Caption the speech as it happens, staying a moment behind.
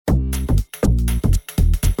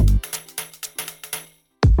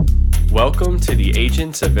Welcome to the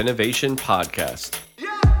Agents of Innovation podcast,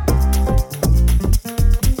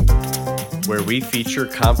 where we feature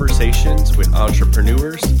conversations with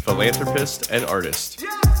entrepreneurs, philanthropists, and artists.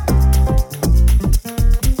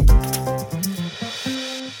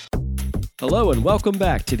 Hello and welcome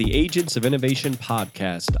back to the Agents of Innovation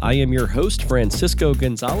podcast. I am your host, Francisco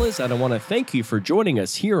Gonzalez, and I want to thank you for joining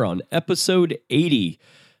us here on episode 80.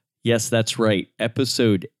 Yes, that's right,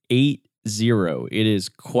 episode 80. It is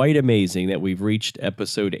quite amazing that we've reached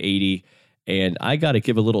episode 80, and I got to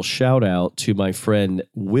give a little shout out to my friend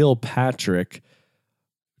Will Patrick.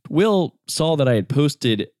 Will saw that I had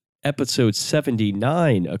posted episode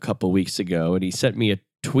 79 a couple weeks ago, and he sent me a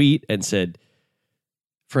tweet and said,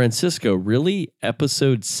 Francisco, really?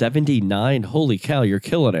 Episode 79? Holy cow, you're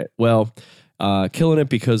killing it. Well, killing it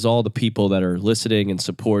because all the people that are listening and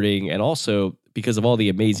supporting, and also because of all the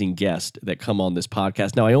amazing guests that come on this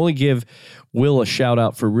podcast. Now, I only give Will a shout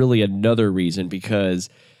out for really another reason, because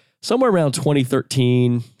somewhere around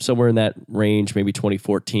 2013, somewhere in that range, maybe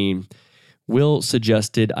 2014, Will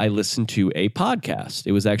suggested I listen to a podcast.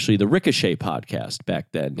 It was actually the Ricochet podcast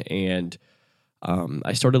back then, and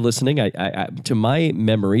I started listening. I to my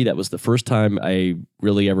memory, that was the first time I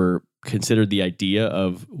really ever considered the idea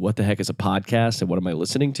of what the heck is a podcast and what am I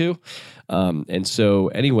listening to. And so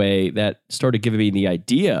anyway, that started giving me the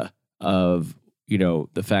idea of,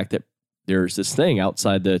 the fact that there's this thing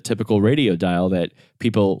outside the typical radio dial that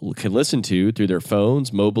people can listen to through their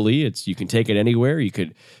phones, mobily. You can take it anywhere. You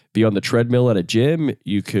could be on the treadmill at a gym.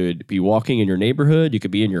 You could be walking in your neighborhood. You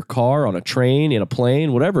could be in your car, on a train, in a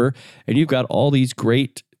plane, whatever. And you've got all these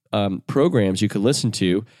great programs you could listen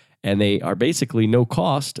to, and they are basically no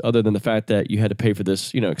cost other than the fact that you had to pay for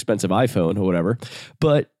this, expensive iPhone or whatever.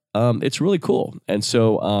 But it's really cool. And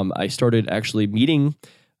so I started actually meeting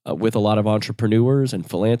with a lot of entrepreneurs and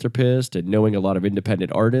philanthropists and knowing a lot of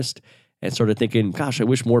independent artists, and started thinking, gosh, I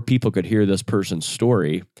wish more people could hear this person's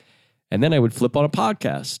story. And then I would flip on a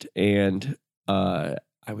podcast and I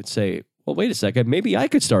would say, well, wait a second, maybe I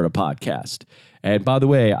could start a podcast. And by the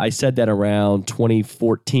way, I said that around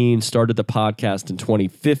 2014, started the podcast in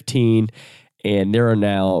 2015, and there are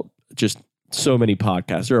now just so many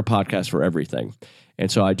podcasts. There are podcasts for everything.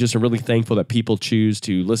 And so I just am really thankful that people choose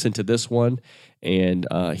to listen to this one and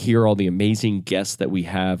hear all the amazing guests that we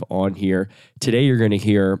have on here. Today, you're going to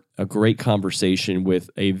hear a great conversation with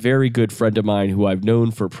a very good friend of mine who I've known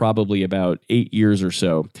for probably about 8 years or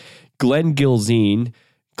so, Glenn Gilzean.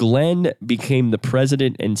 Glenn became the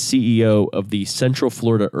president and CEO of the Central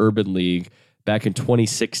Florida Urban League back in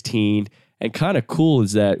 2016. And kind of cool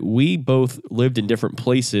is that we both lived in different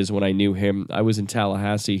places when I knew him. I was in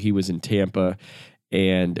Tallahassee, he was in Tampa.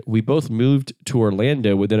 And we both moved to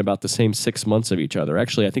Orlando within about the same 6 months of each other.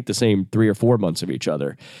 Actually, I think the same 3 or 4 months of each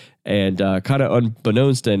other. And kind of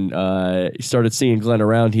unbeknownst, and started seeing Glenn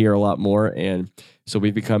around here a lot more. And so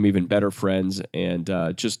we've become even better friends, and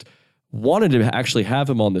just wanted to actually have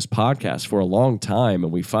him on this podcast for a long time.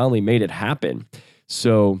 And we finally made it happen.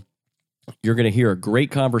 So you're going to hear a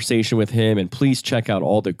great conversation with him, and please check out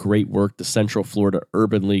all the great work the Central Florida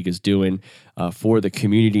Urban League is doing for the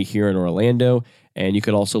community here in Orlando. And you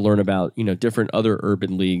could also learn about, different other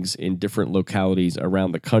urban leagues in different localities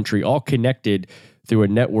around the country, all connected through a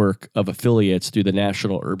network of affiliates through the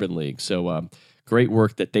National Urban League. So great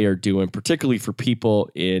work that they are doing, particularly for people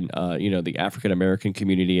in, the African-American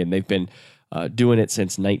community. And they've been doing it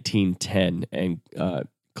since 1910. And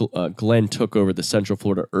Glenn took over the Central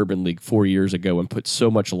Florida Urban League 4 years ago and put so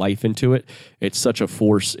much life into it. It's such a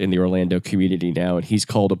force in the Orlando community now, and he's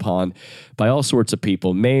called upon by all sorts of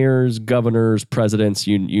people, mayors, governors, presidents,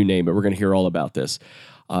 you name it. We're going to hear all about this.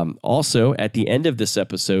 Also, at the end of this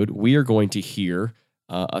episode, we are going to hear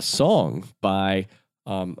a song by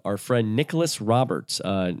our friend Nicholas Roberts.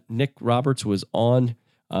 Nick Roberts was on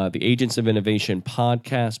the Agents of Innovation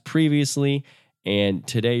podcast previously, and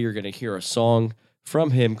today you're going to hear a song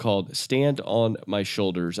from him called Stand on My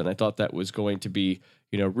Shoulders. And I thought that was going to be,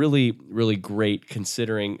 really, really great,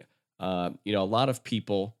 considering, a lot of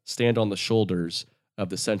people stand on the shoulders of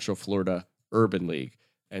the Central Florida Urban League.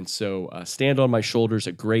 And so Stand on My Shoulders,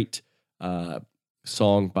 a great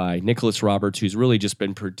song by Nicholas Roberts, who's really just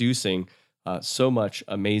been producing so much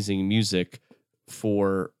amazing music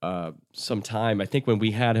for some time. I think when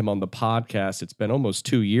we had him on the podcast, it's been almost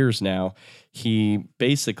 2 years now, he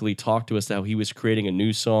basically talked to us how he was creating a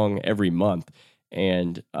new song every month.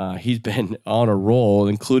 And he's been on a roll,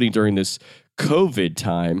 including during this COVID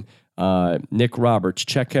time. Nick Roberts,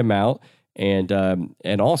 check him out. And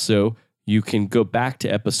also, you can go back to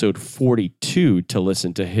episode 42 to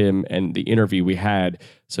listen to him and the interview we had.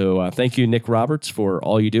 So thank you, Nick Roberts, for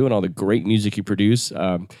all you do and all the great music you produce.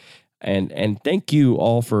 And thank you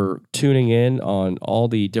all for tuning in on all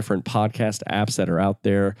the different podcast apps that are out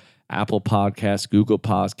there, Apple Podcasts, Google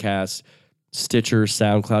Podcasts, Stitcher,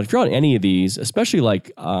 SoundCloud. If you're on any of these, especially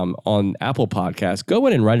like on Apple Podcasts, go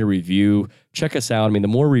in and write a review. Check us out. I mean, the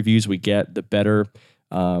more reviews we get, the better.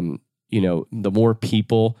 The more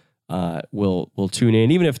people will tune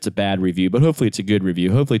in, even if it's a bad review, but hopefully it's a good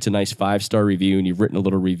review. Hopefully it's a nice 5-star review and you've written a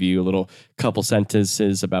little review, a little couple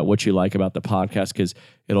sentences about what you like about the podcast, because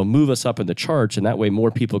it'll move us up in the charts. And that way more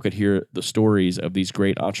people could hear the stories of these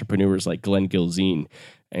great entrepreneurs like Glenn Gilzean.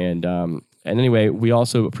 And anyway, we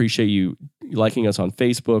also appreciate you liking us on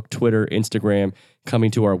Facebook, Twitter, Instagram,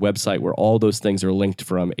 coming to our website where all those things are linked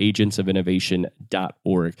from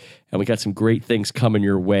agentsofinnovation.org. And we got some great things coming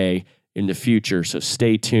your way in the future, so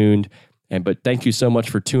stay tuned. But thank you so much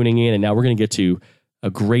for tuning in. And now we're going to get to a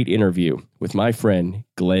great interview with my friend,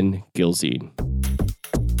 Glenn Gilzean.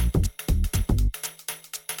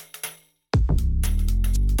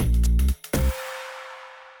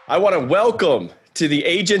 I want to welcome to the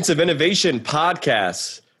Agents of Innovation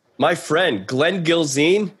podcast, my friend, Glenn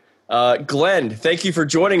Gilzean. Glenn, thank you for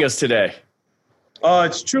joining us today. Oh,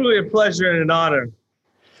 it's truly a pleasure and an honor.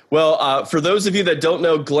 Well, for those of you that don't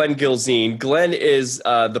know Glenn Gilzean, Glenn is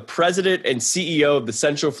the president and CEO of the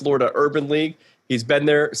Central Florida Urban League. He's been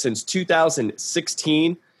there since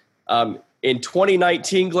 2016. In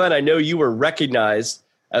 2019, Glenn, I know you were recognized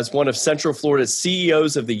as one of Central Florida's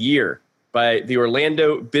CEOs of the Year by the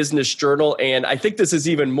Orlando Business Journal. And I think this is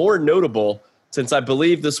even more notable since I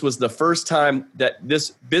believe this was the first time that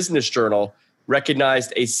this business journal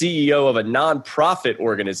recognized a CEO of a nonprofit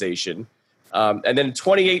organization. And then in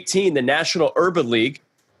 2018, the National Urban League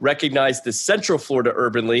recognized the Central Florida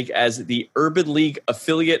Urban League as the Urban League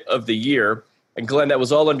Affiliate of the Year. And Glenn, that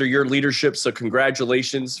was all under your leadership, so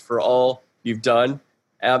congratulations for all you've done.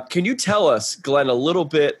 Can you tell us, Glenn, a little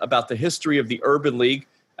bit about the history of the Urban League?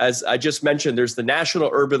 As I just mentioned, there's the National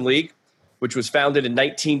Urban League, which was founded in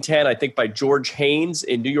 1910, I think, by George Haynes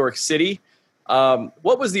in New York City.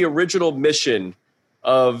 What was the original mission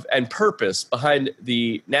and purpose behind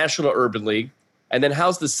the National Urban League? And then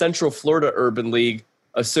how's the Central Florida Urban League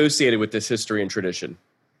associated with this history and tradition?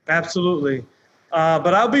 Absolutely.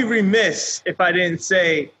 But I'll be remiss if I didn't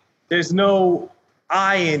say there's no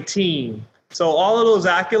I in team. So all of those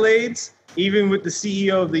accolades, even with the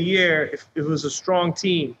CEO of the Year, it was a strong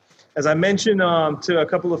team. As I mentioned to a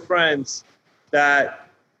couple of friends, that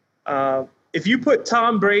if you put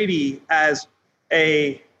Tom Brady as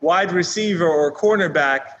a wide receiver or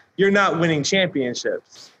cornerback, you're not winning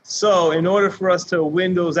championships. So in order for us to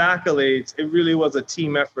win those accolades, it really was a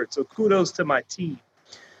team effort. So kudos to my team.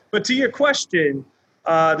 But to your question,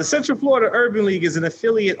 the Central Florida Urban League is an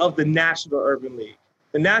affiliate of the National Urban League.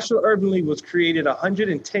 The National Urban League was created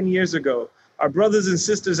 110 years ago. Our brothers and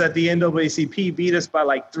sisters at the NAACP beat us by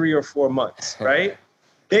like 3 or 4 months, right?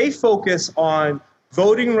 They focus on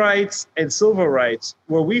voting rights and civil rights,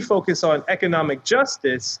 where we focus on economic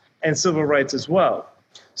justice and civil rights as well.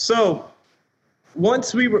 So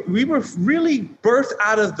once we were really birthed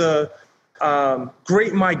out of the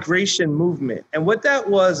Great Migration movement. And what that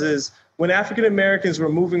was is when African Americans were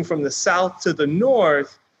moving from the South to the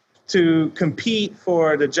North to compete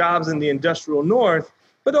for the jobs in the industrial North,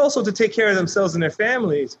 but also to take care of themselves and their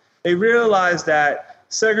families, they realized that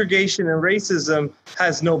segregation and racism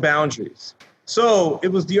has no boundaries. So it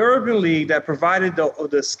was the Urban League that provided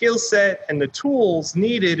the skill set and the tools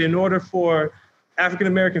needed in order for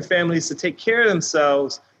African-American families to take care of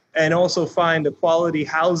themselves and also find the quality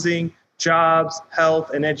housing, jobs,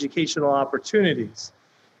 health, and educational opportunities.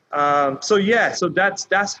 So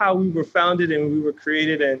that's how we were founded and we were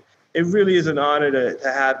created. And it really is an honor to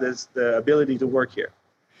have the ability to work here.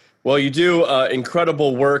 Well, you do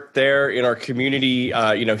incredible work there in our community.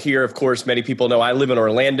 Here, of course, many people know I live in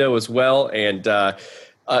Orlando as well. And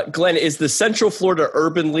Glenn, is the Central Florida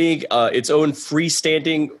Urban League its own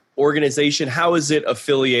freestanding organization? How is it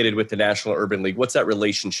affiliated with the National Urban League? What's that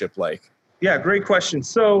relationship like? Yeah, great question.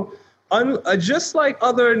 So just like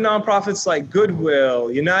other nonprofits like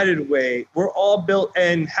Goodwill, United Way, we're all built,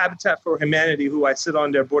 and Habitat for Humanity, who I sit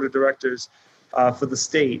on their board of directors for the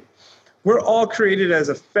state. We're all created as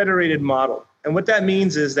a federated model. And what that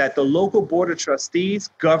means is that the local board of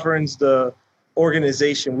trustees governs the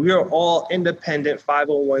organization. We are all independent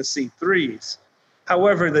 501c3s.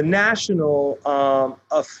 However, the national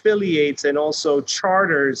affiliates and also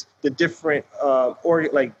charters the different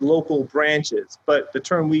local branches, but the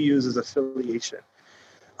term we use is affiliation.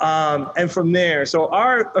 And from there, so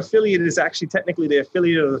our affiliate is actually technically the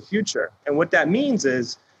affiliate of the future. And what that means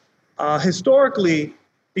is historically,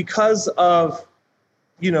 because of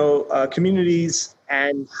communities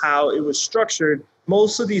and how it was structured,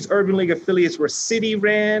 most of these Urban League affiliates were city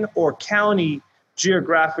ran or county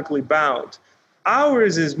geographically bound.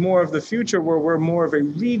 Ours is more of the future where we're more of a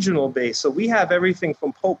regional base. So we have everything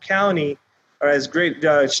from Polk County, or as great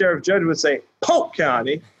Sheriff Judge would say, Polk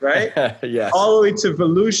County, right? Yes. All the way to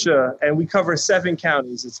Volusia, and we cover 7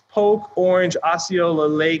 counties. It's Polk, Orange, Osceola,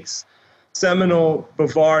 Lakes, Seminole,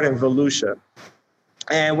 Brevard, and Volusia.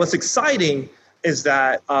 And what's exciting is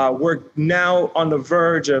that we're now on the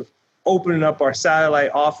verge of opening up our satellite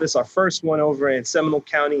office, our first one over in Seminole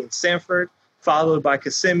County in Sanford, followed by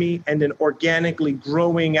Kissimmee, and then organically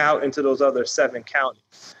growing out into those other 7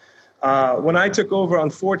 counties. When I took over,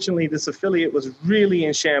 unfortunately, this affiliate was really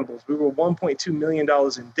in shambles. We were $1.2 million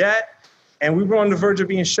in debt, and we were on the verge of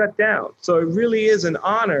being shut down. So it really is an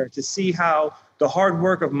honor to see how the hard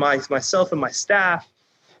work of myself and my staff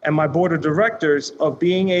and my board of directors of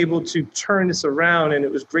being able to turn this around, and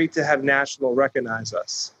it was great to have National recognize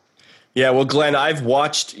us. Yeah, well, Glenn, I've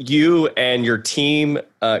watched you and your team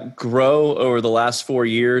grow over the last 4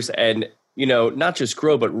 years, and not just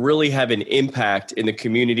grow, but really have an impact in the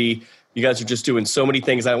community. You guys are just doing so many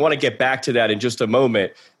things. I want to get back to that in just a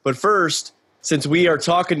moment. But first, since we are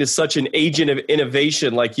talking to such an agent of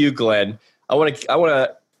innovation like you, Glenn, I want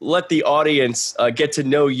to let the audience get to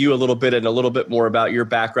know you a little bit and a little bit more about your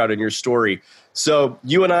background and your story. So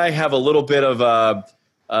you and I have a little bit of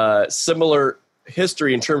a similar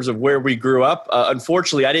history in terms of where we grew up.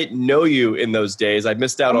 Unfortunately, I didn't know you in those days. I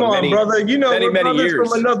missed out on many, brother. We're many brothers years.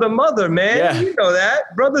 From another mother, man. Yeah. You know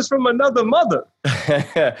that. Brothers from another mother.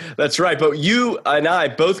 That's right. But you and I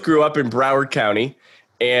both grew up in Broward County.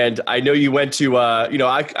 And I know you went to,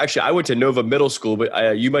 I went to Nova Middle School,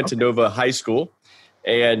 but you went to Nova High School.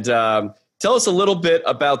 And tell us a little bit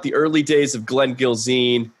about the early days of Glenn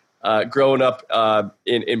Gilzean growing up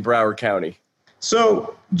in Broward County.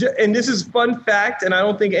 So, and this is fun fact, and I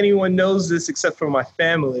don't think anyone knows this except for my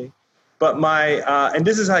family, but and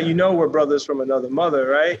this is how you know we're brothers from another mother,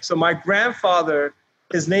 right? So my grandfather,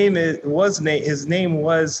 his name was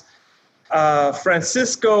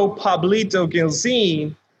Francisco Pablito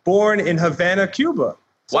Gilzean, born in Havana, Cuba.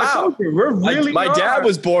 So wow. We're really my dad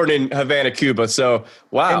was born in Havana, Cuba. So,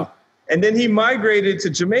 wow. And then he migrated to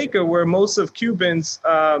Jamaica, where most of Cubans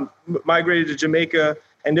migrated to Jamaica.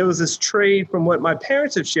 And there was this trade, from what my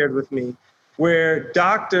parents have shared with me, where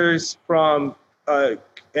doctors from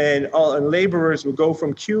and laborers would go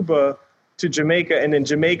from Cuba to Jamaica, and then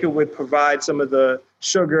Jamaica would provide some of the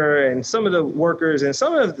sugar and some of the workers and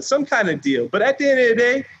some kind of deal. But at the end of the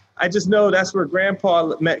day, I just know that's where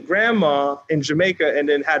Grandpa met Grandma in Jamaica, and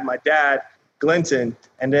then had my dad, Glenton,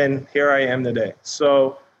 and then here I am today.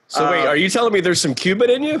 So wait, are you telling me there's some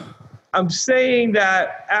Cuban in you? I'm saying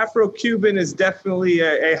that Afro-Cuban is definitely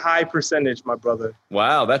a high percentage, my brother.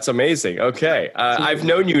 Wow, that's amazing. Okay. I've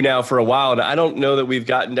known you now for a while, and I don't know that we've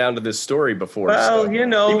gotten down to this story before. Well, we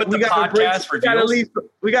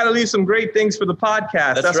got to leave some great things for the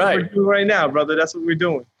podcast. That's right. What we're doing right now, brother. That's what we're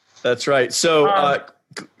doing. That's right. So,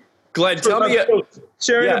 Glenn, tell me.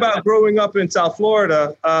 Sharing about growing up in South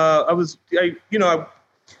Florida, one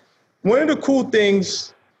of the cool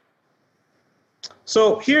things.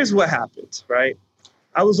 So here's what happened, right?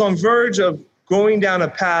 I was on verge of going down a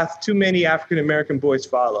path too many African-American boys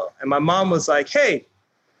follow. And my mom was like, hey,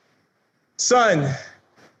 son,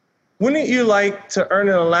 wouldn't you like to earn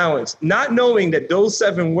an allowance? Not knowing that those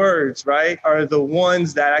 7 words, right, are the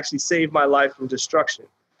ones that actually saved my life from destruction.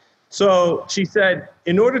 So she said,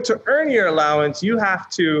 in order to earn your allowance, you have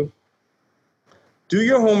to do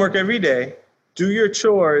your homework every day, do your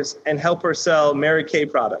chores, and help her sell Mary Kay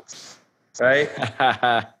products. Right.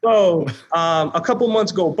 So a couple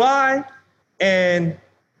months go by, and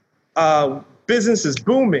business is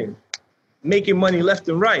booming, making money left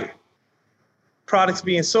and right, products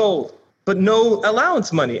being sold, but no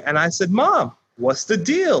allowance money. And I said, Mom, what's the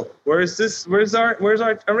deal? Where's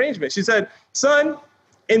our arrangement? She said, son,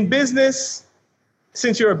 in business,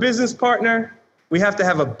 since you're a business partner, we have to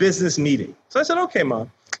have a business meeting. So I said, okay, Mom.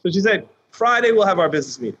 So she said, Friday we'll have our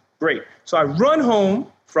business meeting. Great. So I run home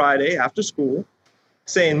Friday after school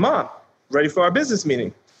saying, Mom, ready for our business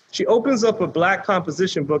meeting. She opens up a black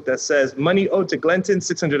composition book that says money owed to Glenton,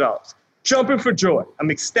 $600. Jumping for joy. I'm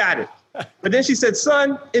ecstatic. But then she said,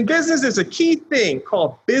 son, in business, there's a key thing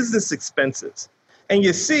called business expenses. And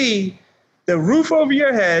you see the roof over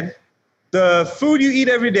your head, the food you eat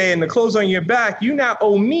every day, and the clothes on your back, you now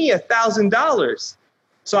owe me $1,000.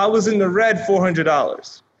 So I was in the red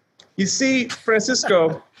 $400. You see,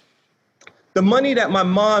 Francisco, the money that my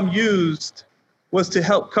mom used was to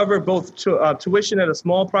help cover both tuition at a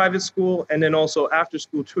small private school and then also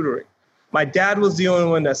after-school tutoring. My dad was the only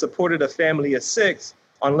one that supported a family of 6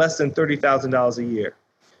 on less than $30,000 a year.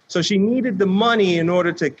 So she needed the money in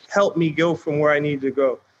order to help me go from where I needed to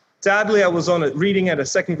go. Sadly, I was reading at a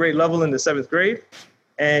 2nd grade level in the 7th grade.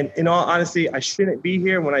 And in all honesty, I shouldn't be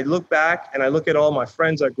here. When I look back and I look at all my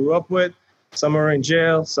friends I grew up with, some are in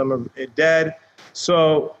jail, some are dead.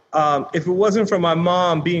 So if it wasn't for my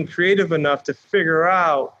mom being creative enough to figure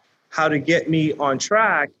out how to get me on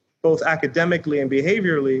track, both academically and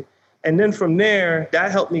behaviorally, and then from there,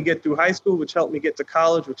 that helped me get through high school, which helped me get to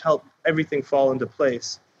college, which helped everything fall into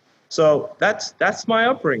place. So that's my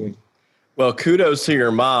upbringing. Well, kudos to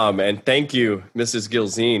your mom, and thank you, Mrs.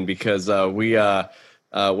 Gilzine, because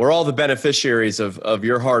we're all the beneficiaries of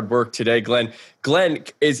your hard work today, Glenn. Glenn,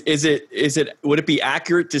 would it be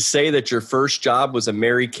accurate to say that your first job was a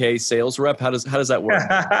Mary Kay sales rep? How does that work?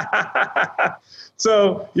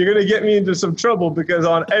 So you're going to get me into some trouble because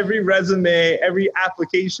on every resume, every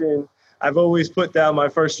application, I've always put down my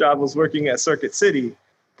first job was working at Circuit City.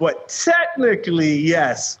 But technically,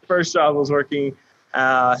 yes, first job was working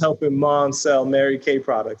helping mom sell Mary Kay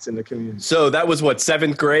products in the community. So that was what,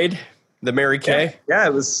 7th grade? The Mary Kay? Yeah,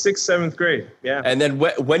 it was 6th, 7th grade. Yeah. And then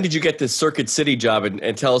when did you get this Circuit City job?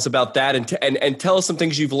 And tell us about that and tell us some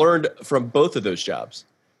things you've learned from both of those jobs.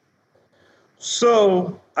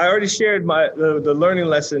 So I already shared the learning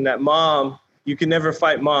lesson that mom, you can never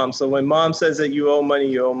fight mom. So when mom says that you owe money,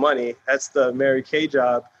 you owe money. That's the Mary Kay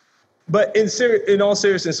job. But in all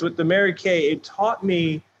seriousness, with the Mary Kay, it taught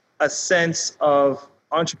me a sense of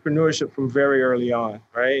entrepreneurship from very early on,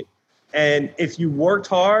 right? And if you worked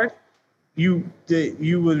hard, you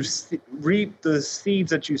would reap the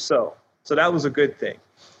seeds that you sow. So that was a good thing.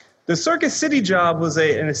 The Circuit City job was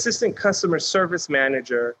an assistant customer service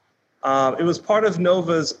manager. It was part of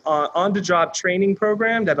Nova's on-the-job training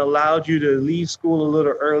program that allowed you to leave school a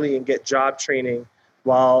little early and get job training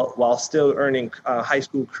while still earning high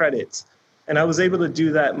school credits. And I was able to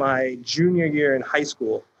do that my junior year in high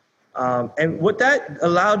school. And what that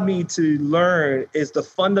allowed me to learn is the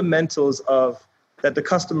fundamentals of that the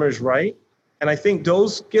customer is right. And I think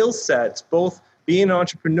those skill sets, both being an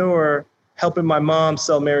entrepreneur, helping my mom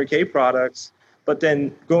sell Mary Kay products, but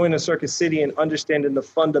then going to Circuit City and understanding the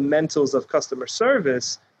fundamentals of customer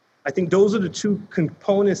service, I think those are the two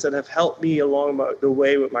components that have helped me along the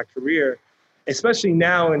way with my career, especially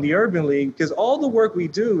now in the Urban League, because all the work we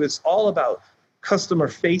do is all about customer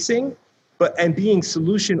facing, and being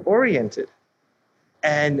solution oriented.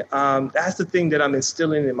 And that's the thing that I'm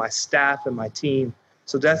instilling in my staff and my team.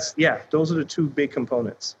 So those are the two big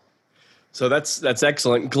components. So that's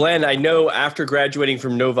excellent. Glenn, I know after graduating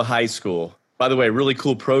from Nova High School, by the way, really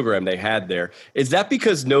cool program they had there. Is that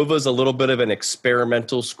because Nova's a little bit of an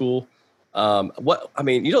experimental school?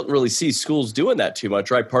 You don't really see schools doing that too much,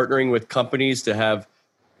 right? Partnering with companies to have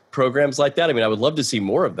programs like that. I mean, I would love to see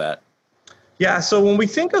more of that. Yeah, so when we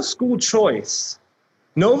think of school choice,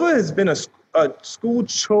 Nova has been a school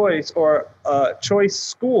choice or a choice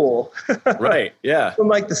school right, yeah, from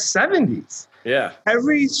like the 70s. Yeah.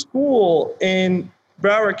 Every school in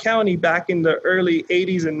Broward County back in the early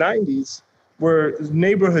 80s and 90s were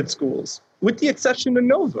neighborhood schools, with the exception of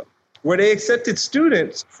Nova, where they accepted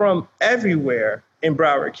students from everywhere in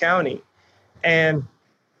Broward County. And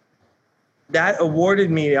that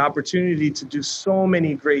awarded me the opportunity to do so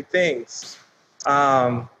many great things.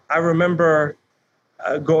 I remember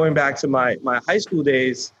going back to my high school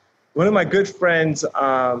days, one of my good friends,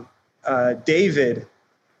 David,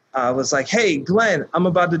 was like, "Hey, Glenn, I'm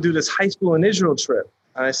about to do this high school in Israel trip."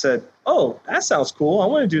 And I said, "Oh, that sounds cool. I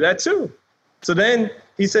want to do that too." So then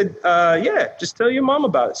he said, "Yeah, just tell your mom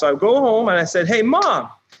about it." So I go home and I said, "Hey, Mom,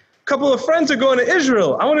 a couple of friends are going to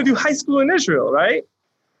Israel. I want to do high school in Israel, right?"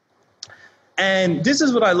 And this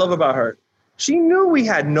is what I love about her. She knew we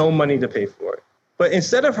had no money to pay for it. But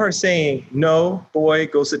instead of her saying, "No, boy,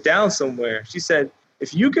 go sit down somewhere," she said,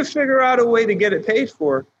 "If you can figure out a way to get it paid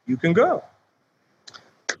for, you can go."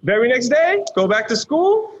 Very next day, go back to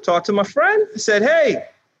school, talk to my friend, said, "Hey,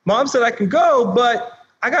 Mom said I can go, but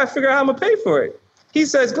I got to figure out how I'm going to pay for it." He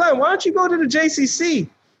says, "Glenn, why don't you go to the JCC?"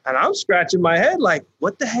 And I'm scratching my head like,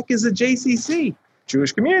 what the heck is a JCC?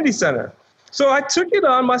 Jewish Community Center. So I took it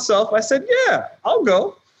on myself. I said, "Yeah, I'll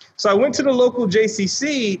go." So I went to the local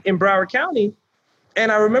JCC in Broward County. And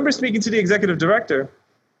I remember speaking to the executive director,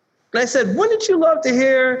 and I said, "Wouldn't you love to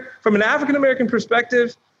hear from an African-American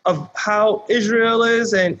perspective of how Israel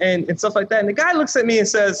is and stuff like that?" And the guy looks at me and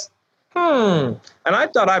says, And I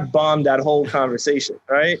thought I bombed that whole conversation,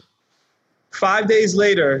 right? 5 days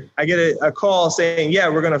later, I get a call saying, "Yeah,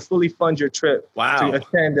 we're going to fully fund your trip to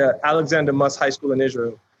attend Alexander Muss High School in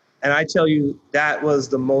Israel." And I tell you, that was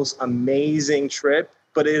the most amazing trip.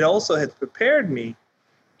 but it also has prepared me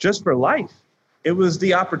just for life. It was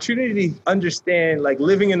the opportunity to understand, like,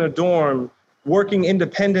 living in a dorm, working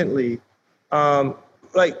independently. And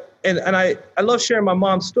I love sharing my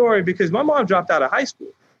mom's story because my mom dropped out of high school.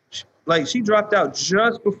 She dropped out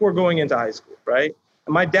just before going into high school, right?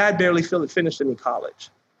 And my dad barely finished any college.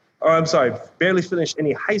 Barely finished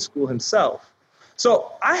any high school himself.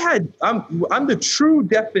 So I'm the true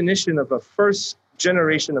definition of a first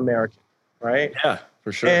generation American, right? Yeah,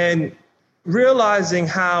 for sure. And realizing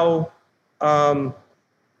how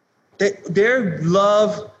their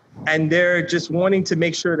love and they're just wanting to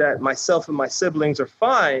make sure that myself and my siblings are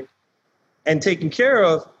fine and taken care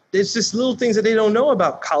of. There's just little things that they don't know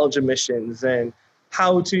about college admissions and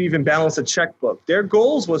how to even balance a checkbook. Their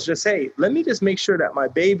goals was just, hey, let me just make sure that my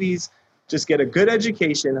babies just get a good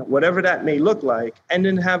education, whatever that may look like, and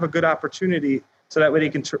then have a good opportunity so that way they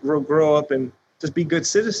can grow up and just be good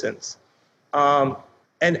citizens. And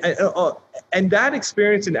that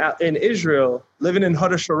experience in Israel, living in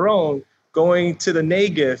Hod HaSharon, going to the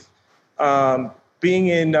Negev, being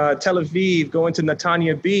in Tel Aviv, going to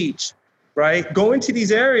Netanya Beach, right? Going to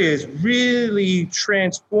these areas really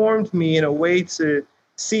transformed me in a way to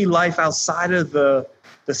see life outside of the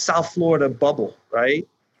South Florida bubble, right?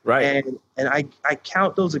 Right. And I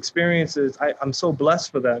count those experiences. I'm so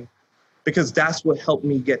blessed for them because that's what helped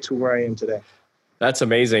me get to where I am today. That's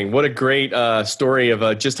amazing. What a great story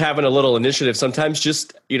of just having a little initiative. Sometimes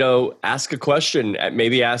just, ask a question,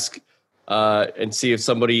 maybe ask and see if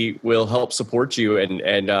somebody will help support you.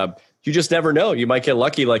 And you just never know. You might get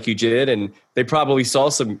lucky like you did. And they probably saw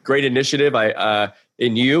some great initiative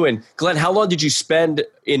in you. And Glenn, how long did you spend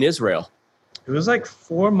in Israel? It was like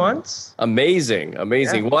 4 months. Amazing.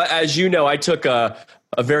 Yeah. Well, as you know, I took a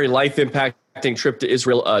very life impacting trip to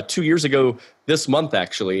Israel 2 years ago this month,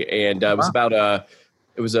 actually. And it was about a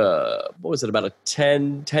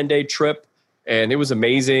 10-day trip. And it was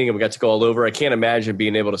amazing. And we got to go all over. I can't imagine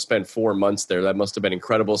being able to spend 4 months there. That must have been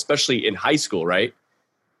incredible, especially in high school, right?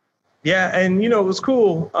 Yeah. And, it was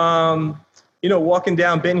cool. Walking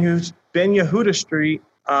down Ben Yehuda Street,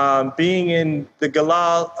 being in the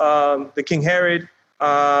Galal, the King Herod,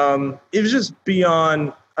 it was just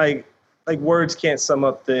beyond, like words can't sum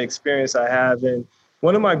up the experience I have. And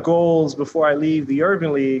one of my goals before I leave the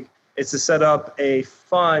Urban League is to set up a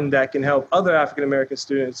fund that can help other African-American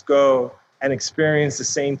students go and experience the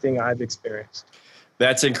same thing I've experienced.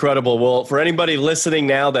 That's incredible. Well, for anybody listening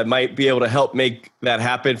now that might be able to help make that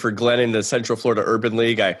happen for Glenn in the Central Florida Urban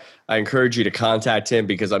League, I encourage you to contact him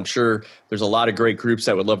because I'm sure there's a lot of great groups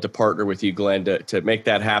that would love to partner with you, Glenn, to make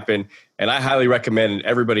that happen. And I highly recommend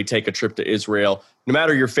everybody take a trip to Israel, no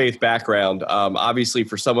matter your faith background. Obviously,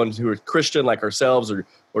 for someone who is Christian like ourselves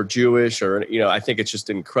or Jewish, or I think it's just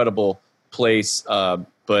an incredible place.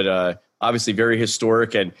 But obviously very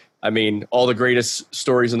historic, and I mean, all the greatest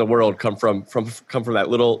stories in the world come from that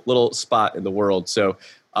little spot in the world. So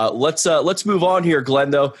let's move on here,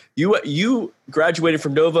 Glenn. Though you graduated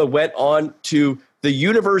from Nova, went on to the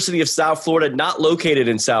University of South Florida, not located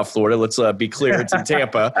in South Florida. Let's be clear, it's in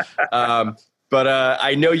Tampa. But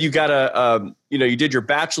I know you got you did your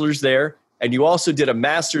bachelor's there, and you also did a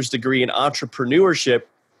master's degree in entrepreneurship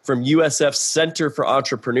from USF Center for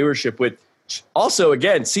Entrepreneurship, which also,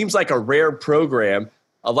 again, seems like a rare program.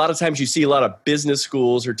 A lot of times you see a lot of business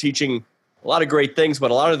schools are teaching a lot of great things,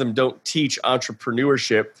 but a lot of them don't teach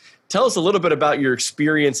entrepreneurship. Tell us a little bit about your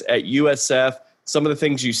experience at USF, some of the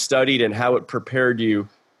things you studied, and how it prepared you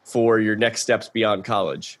for your next steps beyond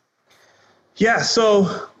college. Yeah,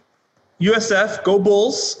 so USF, go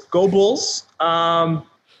Bulls, go Bulls.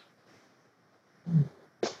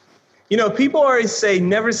 People always say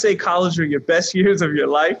never say college are your best years of your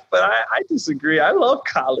life, but I disagree. I love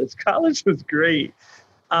college. College was great.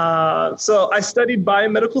 So I studied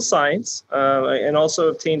biomedical science and also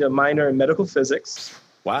obtained a minor in medical physics.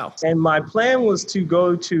 Wow. And my plan was to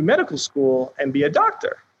go to medical school and be a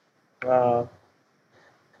doctor. But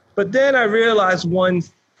then I realized one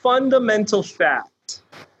fundamental fact.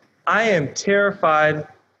 I am terrified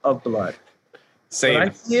of blood. Same. When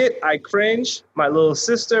I see it, I cringe. My little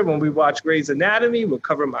sister, when we watch Grey's Anatomy, will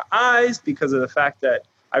cover my eyes because of the fact that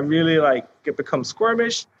I really become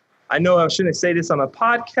squirmish. I know I shouldn't say this on a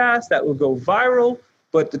podcast that will go viral,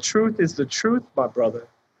 but the truth is the truth, my brother.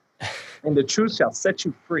 And the truth shall set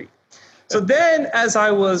you free. So then as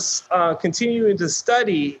I was continuing to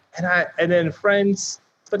study, but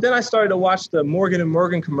then I started to watch the Morgan &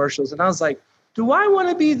 Morgan commercials, and I was like, do I want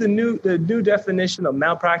to be the new definition of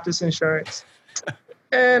malpractice insurance?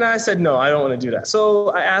 And I said, no, I don't want to do that. So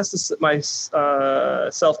I asked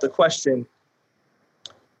myself the question,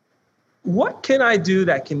 what can I do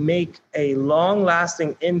that can make a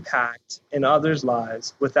long-lasting impact in others'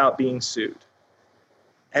 lives without being sued?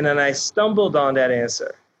 And then I stumbled on that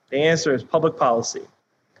answer. The answer is public policy.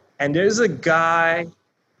 And there's a guy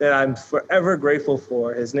that I'm forever grateful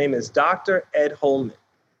for. His name is Dr. Ed Holman.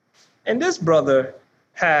 And this brother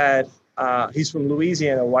he's from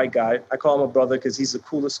Louisiana, a white guy. I call him a brother because he's the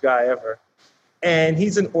coolest guy ever. And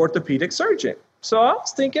he's an orthopedic surgeon. So I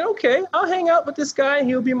was thinking, okay, I'll hang out with this guy and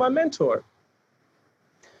he'll be my mentor.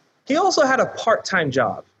 He also had a part-time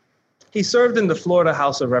job. He served in the Florida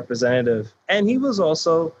House of Representatives, and he was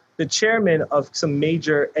also the chairman of some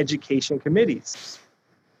major education committees.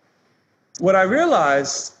 What I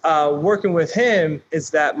realized working with him is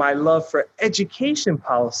that my love for education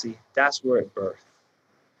policy, that's where it birthed.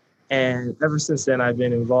 And ever since then, I've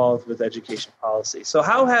been involved with education policy. So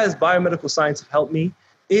how has biomedical science helped me?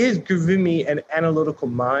 It has given me an analytical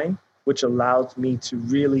mind, which allows me to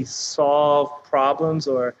really solve problems,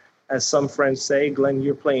 or as some friends say, Glenn,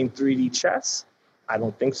 you're playing 3D chess. I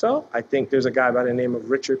don't think so. I think there's a guy by the name of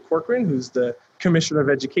Richard Corcoran, who's the commissioner of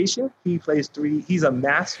education. He plays 3D. He's a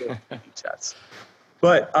master of 3D chess.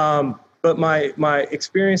 But my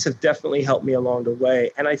experience has definitely helped me along the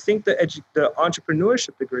way. And I think the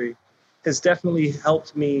entrepreneurship degree has definitely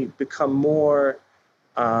helped me become more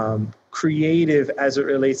creative as it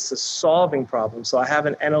relates to solving problems. So I have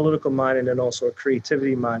an analytical mind and then also a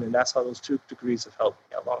creativity mind. And that's how those two degrees have helped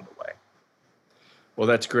me along the way. Well,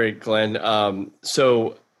 that's great, Glenn.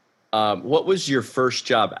 So what was your first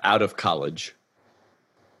job out of college?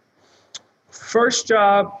 First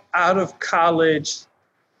job out of college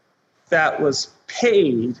that was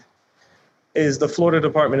paid is the Florida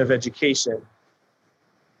Department of Education.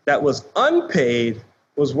 That was unpaid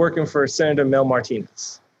was working for Senator Mel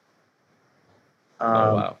Martinez.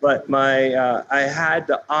 Wow. But I had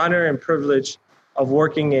the honor and privilege of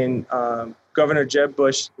working in Governor Jeb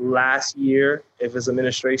Bush last year of his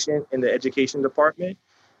administration in the education department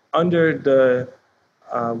under the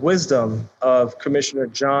wisdom of Commissioner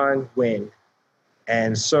John Wynn,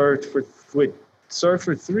 and served for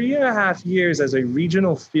 3.5 years as a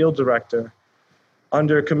regional field director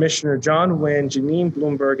under Commissioner John Wynn, Janine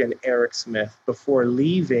Bloomberg, and Eric Smith before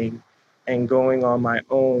leaving and going on my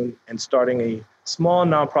own and starting a small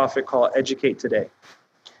nonprofit called Educate Today.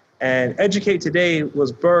 And Educate Today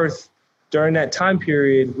was birthed during that time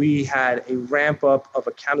period. We had a ramp up of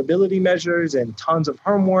accountability measures and tons of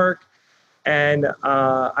homework. And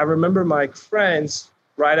I remember my friends,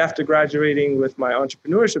 right after graduating with my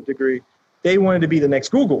entrepreneurship degree, they wanted to be the next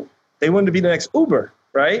Google. They wanted to be the next Uber,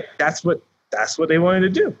 right? That's what they wanted to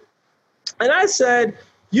do. And I said,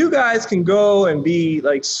 you guys can go and be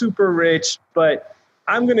like super rich, but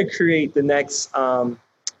I'm going to create the next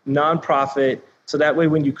nonprofit. So that way,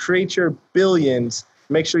 when you create your billions,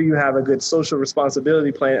 make sure you have a good social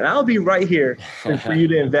responsibility plan. And I'll be right here for you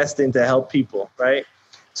to invest in to help people, right?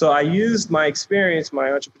 So I used my experience, my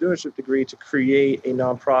entrepreneurship degree, to create a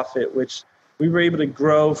nonprofit, which we were able to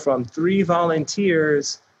grow from 3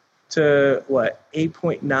 volunteers to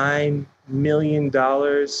 $8.9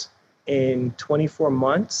 million in 24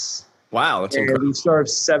 months. Wow, that's incredible. We served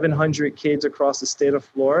 700 kids across the state of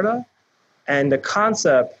Florida. And the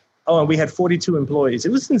concept, and we had 42 employees.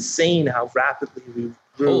 It was insane how rapidly we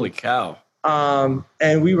grew. Holy cow.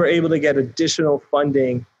 And we were able to get additional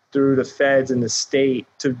funding through the feds and the state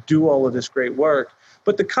to do all of this great work.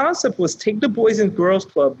 But the concept was take the Boys and Girls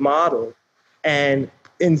Club model and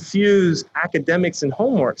infuse academics and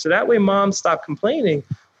homework. So that way moms stop complaining.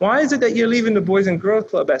 Why is it that you're leaving the Boys and Girls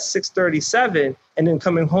Club at 6:37 and then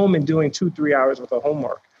coming home and doing 2-3 hours worth of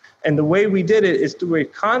homework? And the way we did it is through a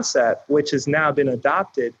concept which has now been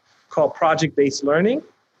adopted called project-based learning.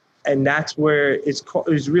 And that's where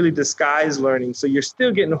it's really disguised learning. So you're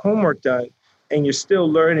still getting homework done and you're still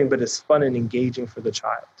learning, but it's fun and engaging for the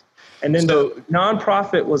child. And then the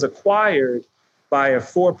nonprofit was acquired by a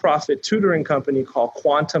for-profit tutoring company called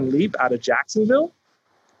Quantum Leap out of Jacksonville.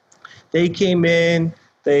 They came in,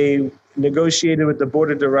 they negotiated with the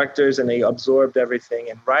board of directors, and they absorbed everything.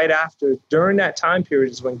 And right after, during that time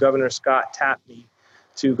period is when Governor Scott tapped me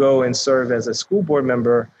to go and serve as a school board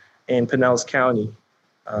member in Pinellas County.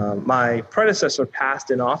 My predecessor passed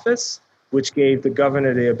in office, which gave the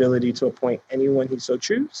governor the ability to appoint anyone he so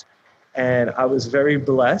choose. And I was very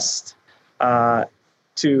blessed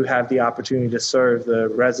to have the opportunity to serve the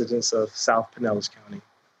residents of South Pinellas County.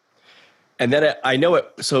 And then I know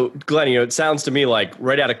it. So Glenn, it sounds to me like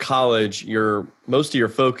right out of college, most of your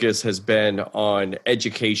focus has been on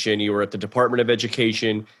education. You were at the Department of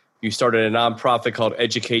Education. You started a nonprofit called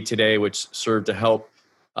Educate Today, which served to help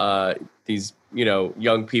these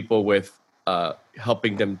young people with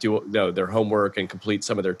helping them do their homework and complete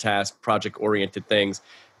some of their tasks, project-oriented things.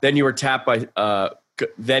 Then you were tapped by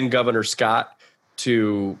then Governor Scott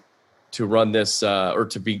to run this or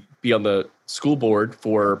to be on the school board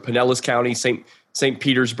for Pinellas County, St.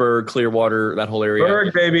 Petersburg, Clearwater, that whole area.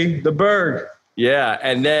 Berg, baby, the Berg. Yeah,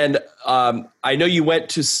 and then I know you went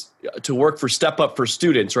to work for Step Up for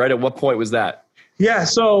Students, right? At what point was that? Yeah,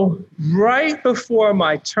 so right before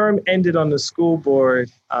my term ended on the school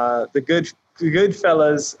board, the good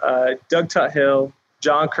fellas, Doug Tuthill,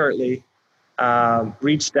 John Kirtley,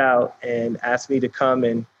 reached out and asked me to come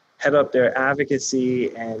and head up their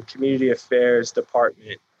advocacy and community affairs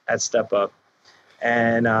department at Step Up.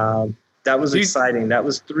 And that was exciting. That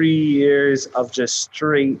was 3 years of just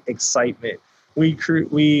straight excitement. We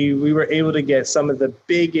were able to get some of the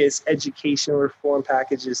biggest education reform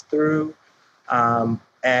packages through.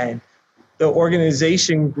 And the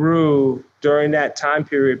organization grew during that time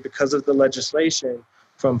period because of the legislation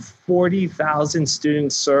from 40,000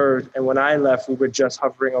 students served. And when I left, we were just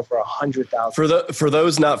hovering over 100,000. For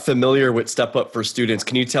those not familiar with Step Up for Students,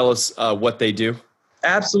 can you tell us what they do?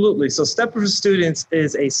 Absolutely. So Step Up for Students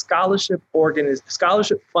is a scholarship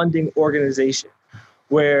funding organization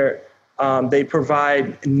where they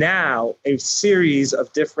provide now a series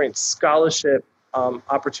of different scholarship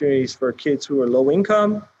opportunities for kids who are low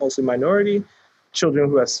income, mostly minority, children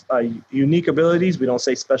who have unique abilities. We don't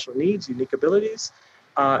say special needs, unique abilities.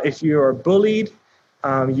 If you are bullied,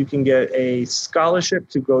 you can get a scholarship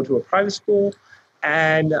to go to a private school.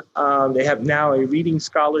 And they have now a reading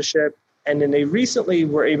scholarship. And then they recently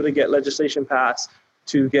were able to get legislation passed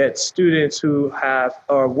to get students who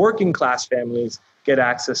are working class families get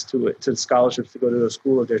access to scholarships to go to a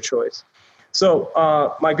school of their choice. So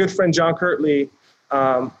my good friend John Kirtley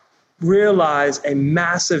realized a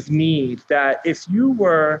massive need that if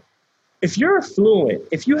you're affluent,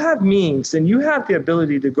 if you have means, then you have the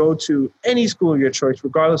ability to go to any school of your choice,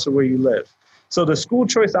 regardless of where you live. So the school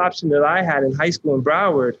choice option that I had in high school in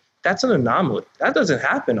Broward, that's an anomaly. That doesn't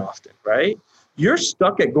happen often, right? You're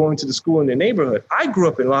stuck at going to the school in the neighborhood. I grew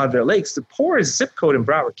up in Lauderdale Lakes, the poorest zip code in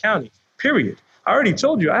Broward County, period. I already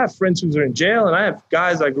told you, I have friends who are in jail, and I have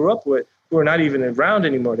guys I grew up with who are not even around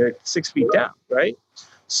anymore. They're 6 feet down, right?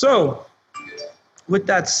 So with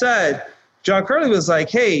that said, John Kirtley was like,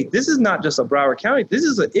 hey, this is not just a Broward County. This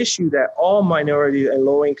is an issue that all minority and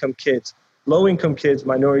low-income kids,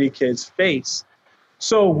 minority kids face.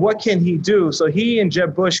 So what can he do? So he and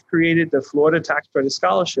Jeb Bush created the Florida Tax Credit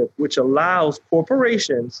Scholarship, which allows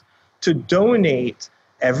corporations to donate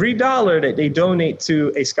every dollar that they donate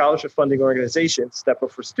to a scholarship funding organization, Step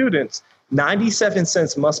Up for Students, 97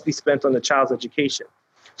 cents must be spent on the child's education.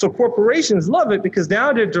 So corporations love it because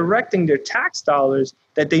now they're directing their tax dollars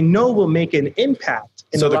that they know will make an impact.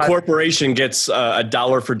 So the corporation gets a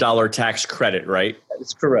dollar for dollar tax credit, right? That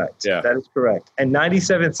is correct. Yeah. That is correct. And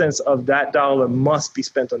 97 cents of that dollar must be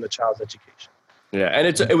spent on the child's education. Yeah, and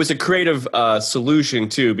it was a creative solution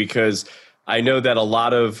too, because I know that a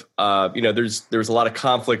lot of there was a lot of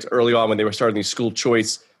conflict early on when they were starting these school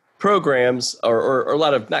choice programs, or a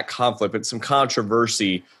lot of, not conflict, but some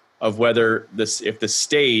controversy of whether if the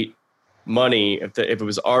state money, if it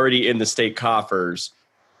was already in the state coffers,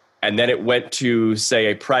 and then it went to,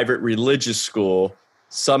 say, a private religious school,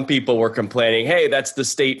 some people were complaining, hey, that's the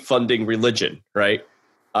state funding religion, right?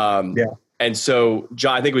 Yeah. And so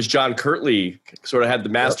I think it was John Kirtley sort of had the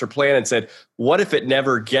master plan and said, what if it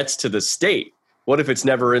never gets to the state? What if it's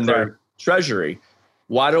never in their treasury?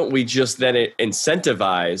 Why don't we just then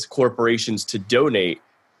incentivize corporations to donate,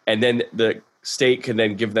 and then the state can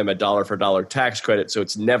then give them a dollar for dollar tax credit? So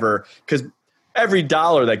it's never, because every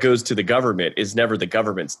dollar that goes to the government is never the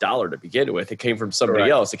government's dollar to begin with. It came from somebody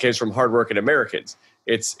else. It came from hardworking Americans.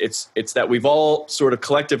 It's that we've all sort of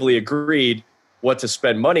collectively agreed what to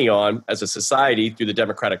spend money on as a society through the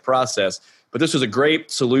democratic process. But this was a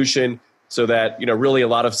great solution so that, really a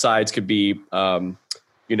lot of sides could be,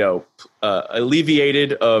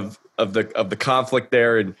 alleviated of the conflict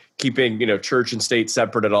there, and keeping, church and state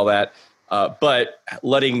separate and all that. But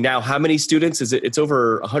letting now, how many students is it? It's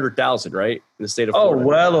over 100,000, right? In the state of Florida. Oh,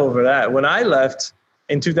 well over that. When I left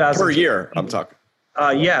in 2000 per year, I'm talking.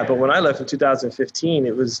 Yeah, but when I left in 2015,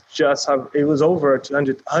 it was over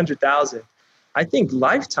 100,000. I think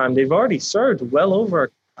lifetime, they've already served well over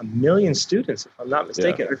 1 million students, if I'm not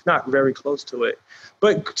mistaken, if not very close to it.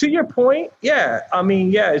 But to your point,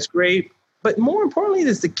 it's great. But more importantly,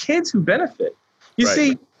 it's the kids who benefit. You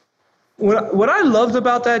see, what I loved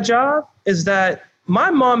about that job is that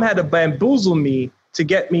my mom had to bamboozle me to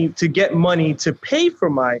get money to pay for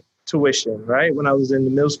my tuition, right? When I was in the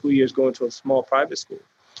middle school years going to a small private school.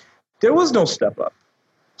 There was no Step Up.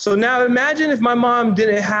 So now imagine if my mom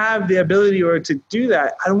didn't have the ability or to do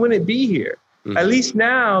that, I wouldn't be here. Mm-hmm. At least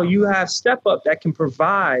now you have Step Up that can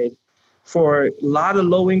provide for a lot of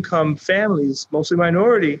low-income families, mostly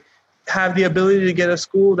minority, have the ability to get a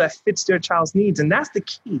school that fits their child's needs. And that's the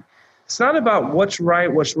key. It's not about what's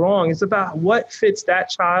right, what's wrong. It's about what fits that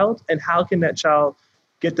child and how can that child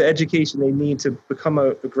get the education they need to become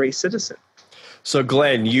a great citizen. So,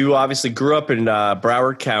 Glenn, you obviously grew up in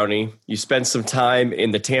Broward County. You spent some time in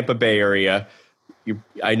the Tampa Bay area.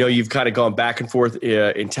 I know you've kind of gone back and forth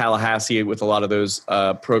in Tallahassee with a lot of those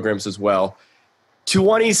programs as well.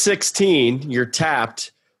 2016, you're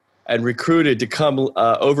tapped and recruited to come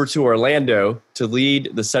over to Orlando to lead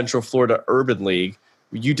the Central Florida Urban League.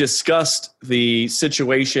 You discussed the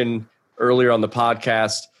situation earlier on the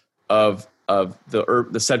podcast of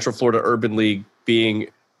the Central Florida Urban League being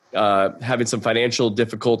having some financial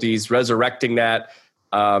difficulties, resurrecting that.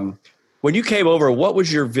 When you came over, what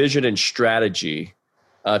was your vision and strategy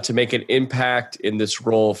to make an impact in this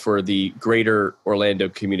role for the greater Orlando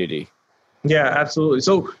community? Yeah, absolutely.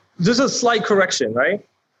 So just a slight correction, right?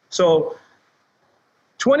 So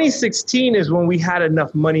 2016 is when we had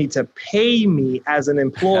enough money to pay me as an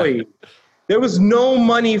employee. There was no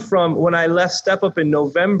money from when I left Step Up in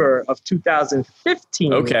November of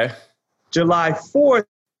 2015. Okay. July 4th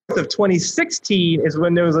of 2016 is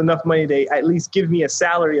when there was enough money to at least give me a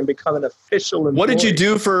salary and become an official employee. What did you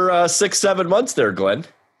do for 6-7 months there, Glenn?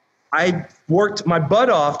 I worked my butt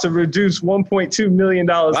off to reduce $1.2 million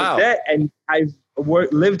of debt, and I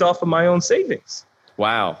lived off of my own savings.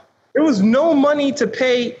 Wow. There was no money to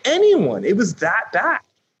pay anyone. It was that bad.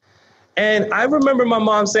 And I remember my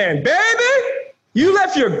mom saying, "Baby, you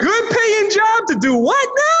left your good paying job to do what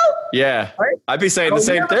now?" Yeah, right? I'd be saying the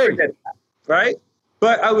same thing. That, right?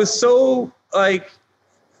 But I was so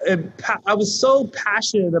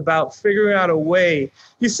passionate about figuring out a way.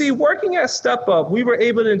 You see, working at Step Up, we were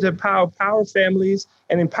able to empower families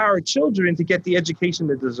and empower children to get the education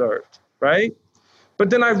they deserved, right? But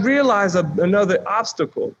then I realized another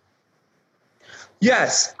obstacle.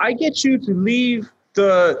 Yes, I get you to leave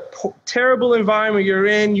the terrible environment you're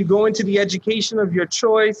in. You go into the education of your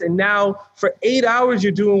choice, and now for 8 hours,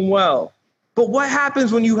 you're doing well. But what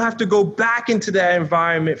happens when you have to go back into that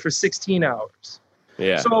environment for 16 hours?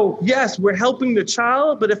 Yeah. So yes, we're helping the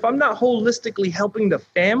child, but if I'm not holistically helping the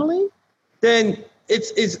family, then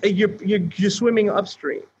you're swimming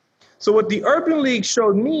upstream. So what the Urban League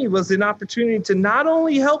showed me was an opportunity to not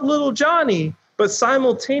only help little Johnny, but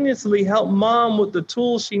simultaneously help mom with the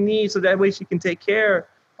tools she needs so that way she can take care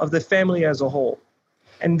of the family as a whole.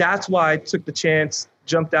 And that's why I took the chance,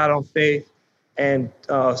 jumped out on faith, and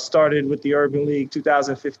started with the Urban League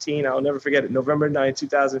 2015. I'll never forget it, November 9,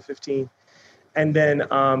 2015. And then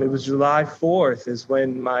it was July 4th is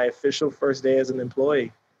when my official first day as an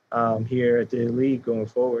employee here at the league going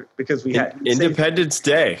forward. Because we had Independence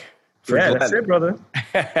Day. Yeah, Glenn. That's it, brother.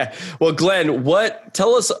 Well, Glenn,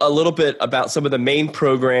 tell us a little bit about some of the main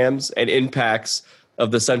programs and impacts of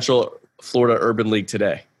the Central Florida Urban League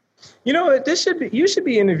today. You know, you should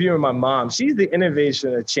be interviewing my mom. She's the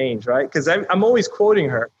innovation of change, right? Because I'm always quoting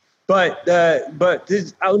her. But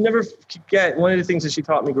I'll never forget one of the things that she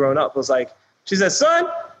taught me growing up was like, she said, "Son,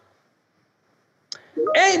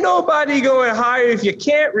 ain't nobody going to hire if you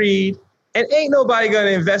can't read, and ain't nobody going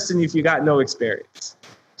to invest in you if you got no experience."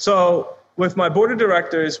 So with my board of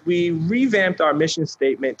directors, we revamped our mission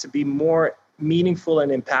statement to be more meaningful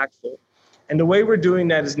and impactful. And the way we're doing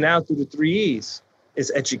that is now through the 3 E's,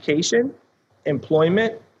 is education,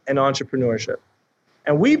 employment, and entrepreneurship.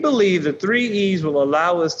 And we believe the 3 E's will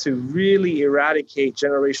allow us to really eradicate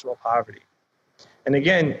generational poverty. And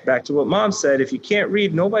again, back to what Mom said, if you can't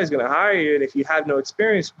read, nobody's going to hire you. And if you have no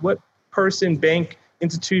experience, what person, bank,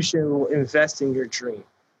 institution will invest in your dream?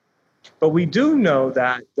 But we do know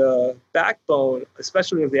that the backbone,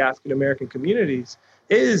 especially of the African-American communities,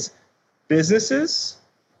 is businesses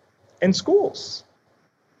and schools,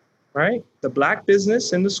 right? The Black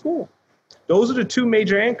business and the school. Those are the two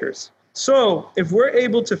major anchors. So if we're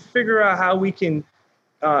able to figure out how we can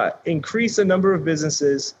increase the number of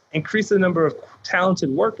businesses, increase the number of talented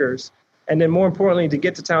workers, and then more importantly, to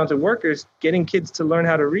get to talented workers, getting kids to learn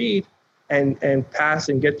how to read and pass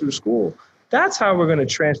and get through school, that's how we're going to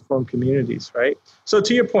transform communities, right? So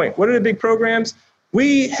to your point, what are the big programs?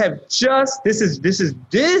 We have just, this is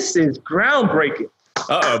groundbreaking.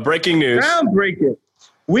 Breaking news. Groundbreaking.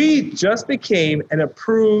 We just became an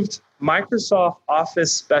approved Microsoft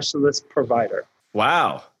Office specialist provider.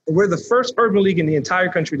 Wow. We're the first urban league in the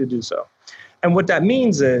entire country to do so. And what that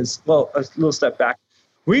means is, well, a little step back.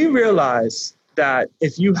 We realize that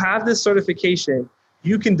if you have this certification,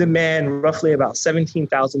 you can demand roughly about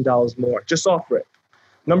 $17,000 more just off rip.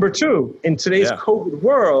 Number two, in today's COVID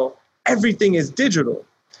world, everything is digital.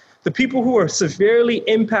 The people who are severely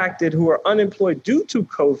impacted, who are unemployed due to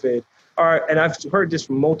COVID are, and I've heard this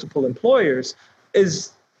from multiple employers,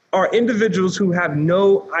 are individuals who have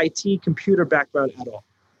no IT computer background at all.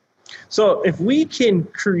 So if we can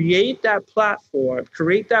create that platform,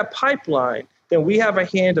 create that pipeline, then we have a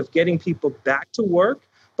hand of getting people back to work,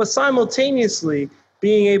 but simultaneously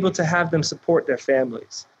being able to have them support their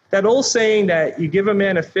families. That old saying that you give a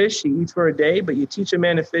man a fish, he eats for a day, but you teach a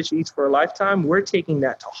man a fish, he eats for a lifetime, we're taking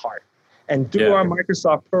that to heart. And through our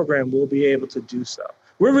Microsoft program, we'll be able to do so.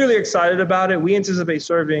 We're really excited about it. We anticipate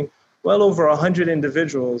serving well over 100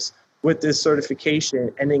 individuals with this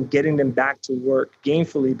certification and then getting them back to work,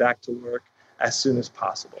 gainfully back to work as soon as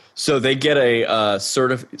possible. So they get a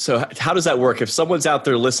So how does that work? If someone's out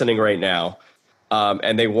there listening right now,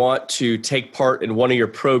 and they want to take part in one of your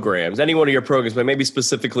programs, any one of your programs, but maybe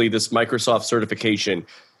specifically this Microsoft certification,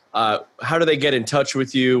 how do they get in touch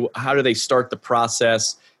with you? How do they start the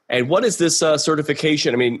process? And what is this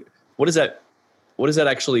certification? I mean, what does that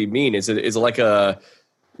actually mean? Is it like a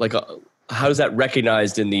how is that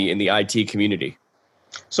recognized in the IT community?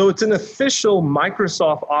 So it's an official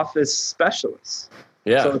Microsoft Office specialist.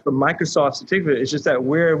 Yeah. So it's a Microsoft certificate. It's just that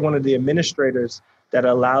we're one of the administrators that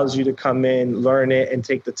allows you to come in, learn it, and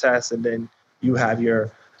take the test, and then you have your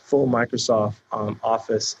full Microsoft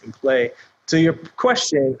Office in play. To your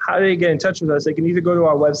question, how do they get in touch with us? They can either go to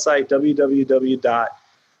our website,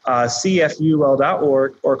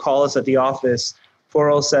 www.cful.org, or call us at the office,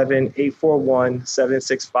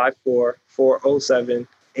 407-841-7654,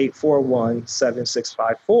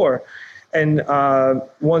 407-841-7654. And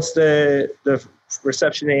once the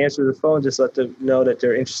reception answers the phone, just let them know that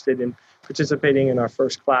they're interested in participating in our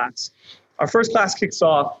first class. Our first class kicks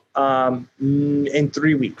off in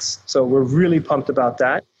 3 weeks. So we're really pumped about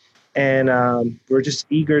that. And we're just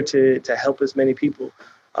eager to help as many people.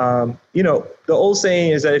 The old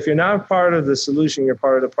saying is that if you're not a part of the solution, you're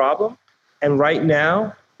part of the problem. And right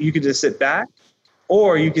now, you could just sit back,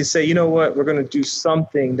 or you could say, you know what, we're going to do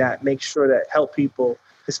something that makes sure that help people,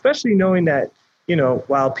 especially knowing that,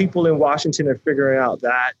 while people in Washington are figuring out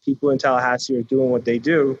that, people in Tallahassee are doing what they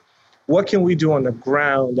do, what can we do on the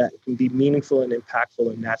ground that can be meaningful and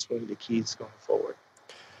impactful? And that's one of the keys going forward.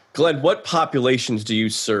 Glenn, what populations do you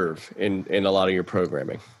serve in a lot of your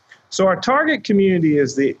programming? So our target community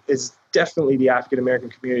is definitely the African-American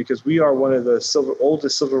community, because we are one of the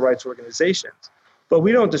oldest civil rights organizations. But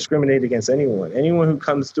we don't discriminate against anyone. Anyone who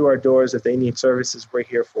comes through our doors, if they need services, we're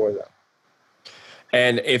here for them.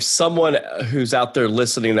 And if someone who's out there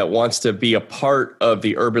listening that wants to be a part of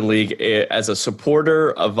the Urban League as a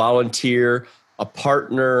supporter, a volunteer, a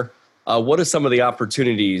partner, what are some of the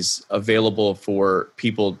opportunities available for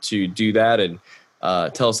people to do that? And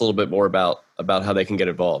tell us a little bit more about how they can get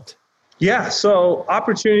involved. Yeah, so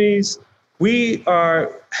opportunities, we are,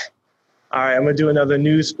 all right, I'm going to do another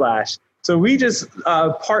news splash. So we just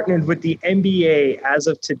partnered with the NBA as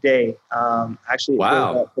of today,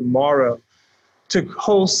 tomorrow, to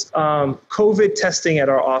host COVID testing at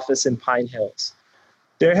our office in Pine Hills.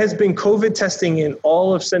 There has been COVID testing in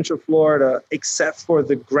all of Central Florida, except for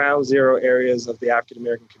the ground zero areas of the African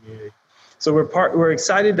American community. So we're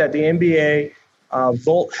excited that the NBA,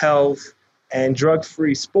 Volt Health, and Drug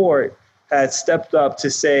Free Sport has stepped up to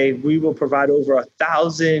say we will provide over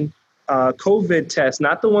 1,000 COVID tests,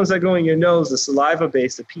 not the ones that go in your nose, the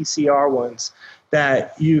saliva-based, the PCR ones,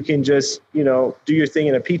 that you can just, do your thing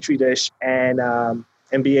in a Petri dish and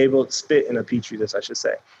be able to spit in a Petri dish, I should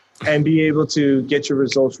say, and be able to get your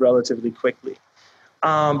results relatively quickly.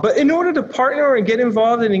 But in order to partner and get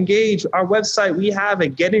involved and engage, our website, we have a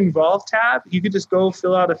Get Involved tab. You could just go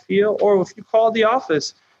fill out a field, or if you call the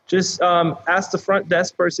office, just ask the front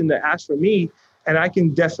desk person to ask for me, and I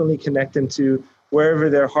can definitely connect them to wherever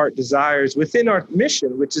their heart desires within our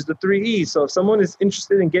mission, which is the 3 E's. So if someone is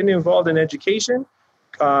interested in getting involved in education,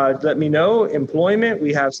 let me know. Employment,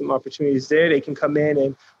 we have some opportunities there. They can come in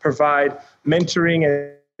and provide mentoring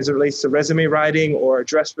as it relates to resume writing or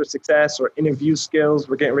Dress for Success or interview skills.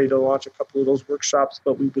 We're getting ready to launch a couple of those workshops,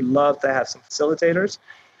 but we would love to have some facilitators.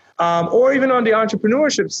 Or even on the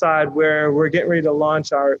entrepreneurship side, where we're getting ready to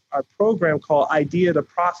launch our program called Idea to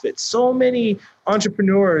Profit. So many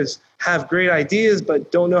entrepreneurs have great ideas,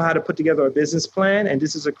 but don't know how to put together a business plan, and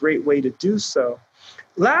this is a great way to do so.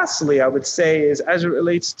 Lastly, I would say is as it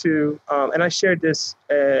relates to, and I shared this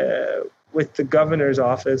with the governor's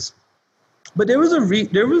office, but there was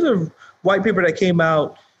a white paper that came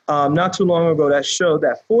out not too long ago that showed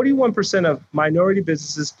that 41% of minority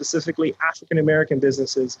businesses, specifically African-American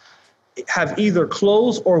businesses, have either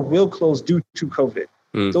closed or will close due to COVID.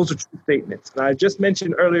 Those are true statements. And I just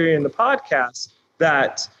mentioned earlier in the podcast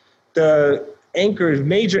that the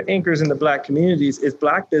major anchors in the Black communities is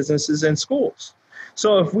Black businesses and schools.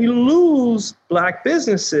 So if we lose Black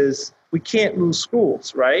businesses, we can't lose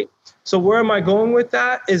schools, right? So where am I going with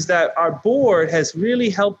that is that our board has really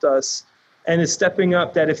helped us and is stepping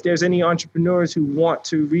up that if there's any entrepreneurs who want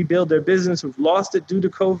to rebuild their business, who've lost it due to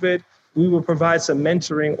COVID, we will provide some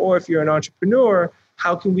mentoring. Or if you're an entrepreneur,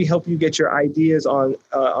 how can we help you get your ideas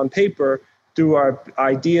on paper through our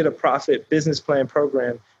Idea to Profit business plan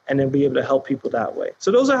program, and then be able to help people that way.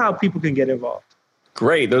 So those are how people can get involved.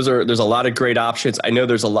 Great. There's a lot of great options. I know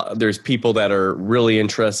there's people that are really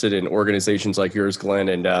interested in organizations like yours, Glenn,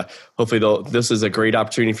 and hopefully this is a great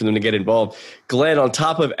opportunity for them to get involved. Glenn, on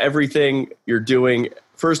top of everything you're doing,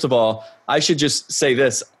 first of all, I should just say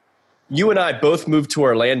this. You and I both moved to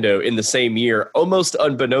Orlando in the same year, almost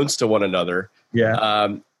unbeknownst to one another. Yeah.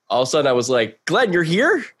 All of a sudden I was like, Glenn, you're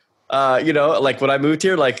here? Like when I moved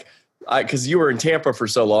here, because you were in Tampa for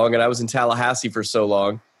so long and I was in Tallahassee for so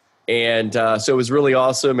long. And so it was really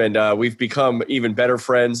awesome. And we've become even better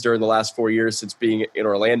friends during the last 4 years since being in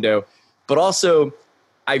Orlando. But also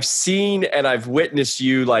I've seen and I've witnessed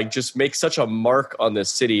you just make such a mark on this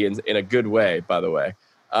city in a good way, by the way.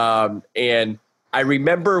 And I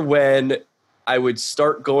remember when I would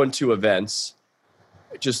start going to events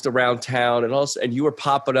just around town and you were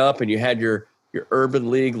popping up and you had your Urban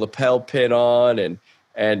League lapel pin on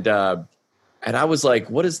and I was like,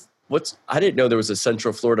 I didn't know there was a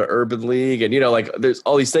Central Florida Urban League and there's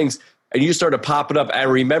all these things and you started popping up. I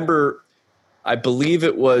remember, I believe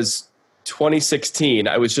it was 2016.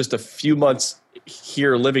 I was just a few months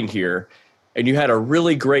here living here and you had a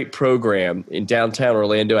really great program in downtown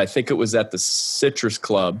Orlando. I think it was at the Citrus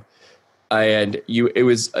Club. And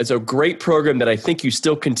it's a great program that I think you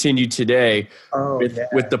still continue today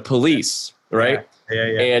with the police, right?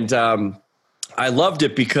 Yeah. And I loved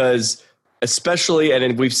it because especially,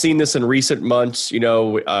 and we've seen this in recent months,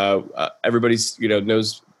 everybody's,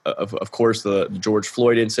 knows, of course, the George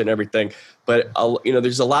Floyd incident and everything. But,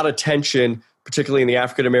 there's a lot of tension, particularly in the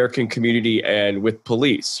African-American community and with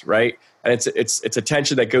police, right? And it's a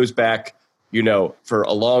tension that goes back, for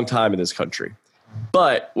a long time in this country.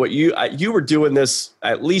 But what you were doing this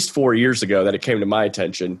at least 4 years ago that it came to my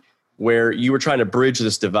attention, where you were trying to bridge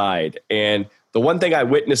this divide. And the one thing I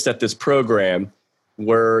witnessed at this program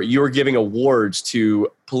where you were giving awards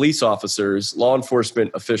to police officers, law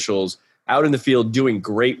enforcement officials out in the field doing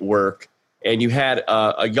great work. And you had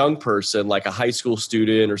a young person, like a high school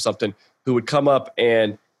student or something, who would come up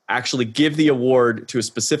and actually give the award to a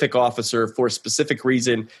specific officer for a specific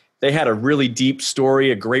reason. They had a really deep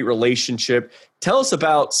story, a great relationship. Tell us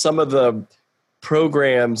about some of the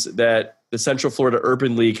programs that the Central Florida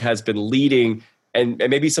Urban League has been leading and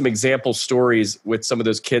maybe some example stories with some of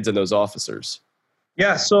those kids and those officers.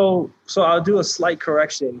 Yeah, so I'll do a slight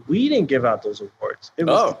correction. We didn't give out those awards. It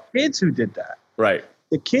was the kids who did that. Right.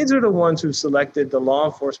 The kids are the ones who selected the law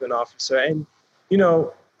enforcement officer. And,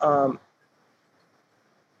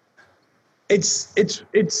 it's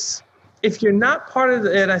if you're not part of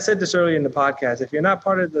and I said this earlier in the podcast, if you're not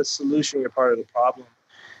part of the solution, you're part of the problem.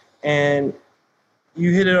 And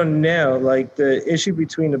you hit it on the nail. Like the issue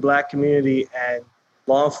between the Black community and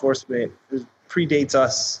law enforcement predates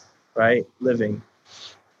us, right? Living.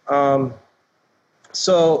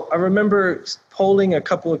 So I remember polling a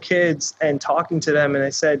couple of kids and talking to them, and I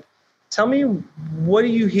said, "Tell me, what do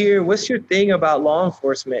you hear? What's your thing about law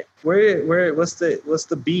enforcement? What's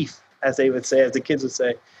the beef?" As they would say, as the kids would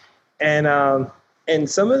say. And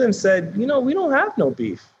some of them said, we don't have no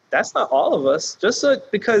beef. That's not all of us.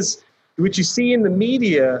 Because what you see in the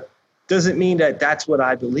media doesn't mean that that's what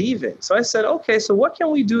I believe in. So I said, okay, so what can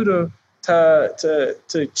we do to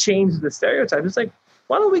change the stereotype? It's like,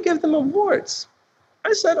 why don't we give them awards?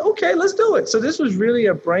 I said, okay, let's do it. So this was really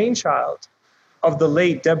a brainchild of the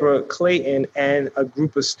late Deborah Clayton and a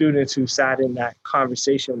group of students who sat in that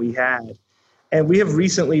conversation we had. And we have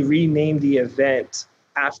recently renamed the event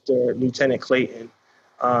after Lieutenant Clayton.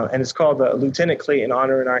 And it's called the Lieutenant Clayton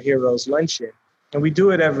Honoring Our Heroes Luncheon. And we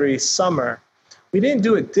do it every summer. We didn't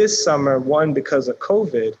do it this summer, one, because of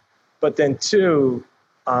COVID, but then two,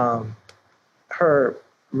 her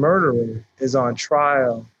murderer is on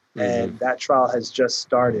trial, and that trial has just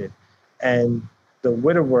started. And the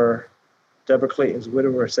widower, Deborah Clayton's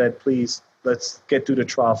widower, said, please, let's get through the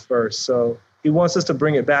trial first. So he wants us to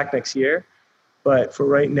bring it back next year. But for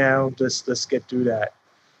right now, let's get through that.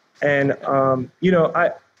 And,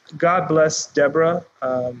 God bless Deborah.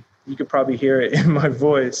 You could probably hear it in my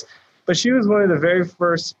voice. But she was one of the very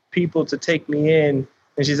first people to take me in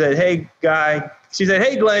And she said, hey,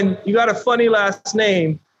 Glenn, you got a funny last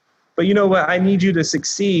name, but you know what? I need you to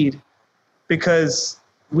succeed because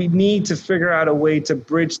we need to figure out a way to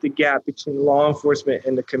bridge the gap between law enforcement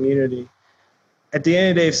and the community. At the end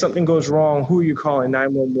of the day, if something goes wrong, who are you calling?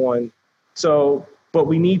 911. But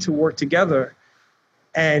we need to work together.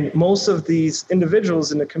 And most of these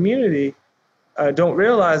individuals in the community don't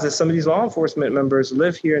realize that some of these law enforcement members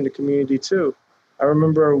live here in the community too. I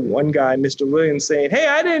remember one guy, Mr. Williams, saying, hey,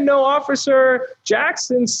 I didn't know Officer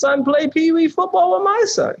Jackson's son played Pee Wee football with my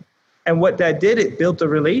son. And what that did, it built a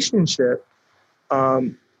relationship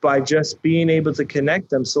by just being able to connect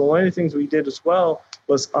them. So one of the things we did as well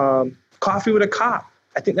was Coffee with a Cop.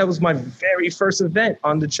 I think that was my very first event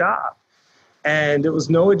on the job. And there was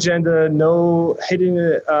no agenda, no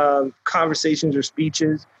hidden conversations or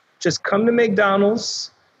speeches. Just come to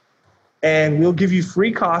McDonald's and we'll give you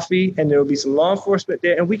free coffee and there will be some law enforcement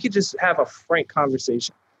there and we could just have a frank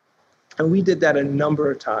conversation. And we did that a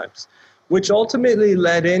number of times, which ultimately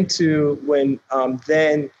led into when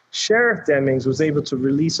then Sheriff Demings was able to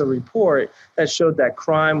release a report that showed that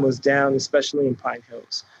crime was down, especially in Pine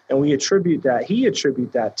Hills. And he attributed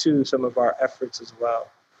that to some of our efforts as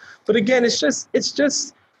well. But again, it's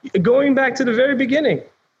just going back to the very beginning,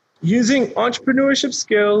 using entrepreneurship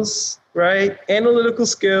skills, right? Analytical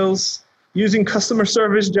skills, using customer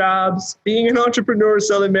service jobs, being an entrepreneur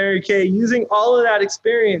selling Mary Kay, using all of that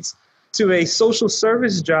experience to a social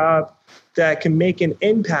service job that can make an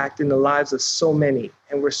impact in the lives of so many.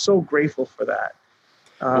 And we're so grateful for that.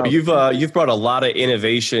 Well, you've brought a lot of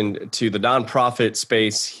innovation to the nonprofit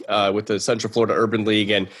space with the Central Florida Urban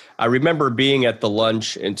League, and I remember being at the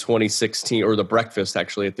lunch in 2016, or the breakfast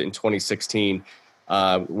actually in 2016,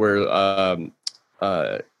 where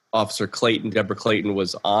Officer Deborah Clayton,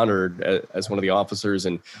 was honored as one of the officers,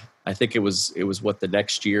 and I think it was the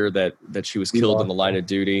next year that she was killed in the line of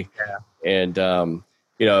duty, and it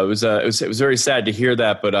was very sad to hear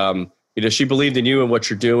that, but. She believed in you and what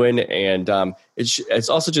you're doing. And it's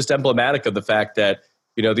also just emblematic of the fact that,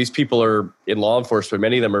 these people are in law enforcement.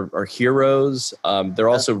 Many of them are heroes. They're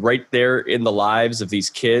also right there in the lives of these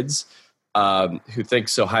kids who think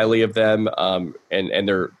so highly of them. And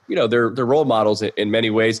they're role models in many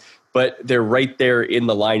ways, but they're right there in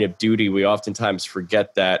the line of duty. We oftentimes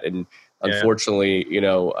forget that. And unfortunately,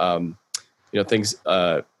 things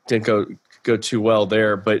didn't go too well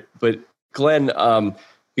there. But Glenn,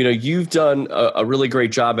 you've done a really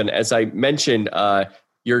great job. And as I mentioned,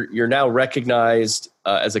 you're now recognized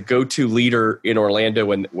as a go-to leader in Orlando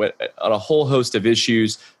when on a whole host of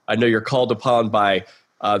issues. I know you're called upon by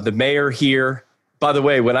the mayor here. By the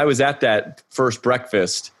way, when I was at that first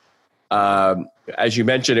breakfast, as you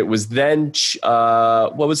mentioned, it was then,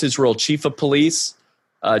 what was his role? Chief of Police,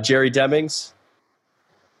 Jerry Demings?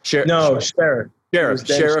 Sheriff.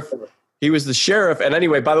 Sheriff. He was the sheriff. And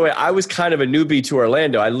anyway, by the way, I was kind of a newbie to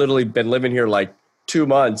Orlando. I literally been living here like 2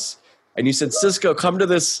 months. And you said, Cisco, come to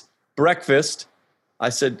this breakfast. I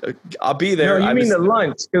said, I'll be there. No, you mean the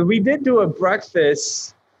lunch. Because we did do a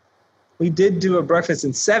breakfast. We did do a breakfast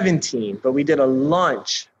in 17, but we did a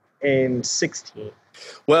lunch in 16.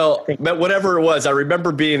 Well, whatever it was, I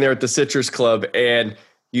remember being there at the Citrus Club, and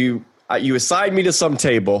you assigned me to some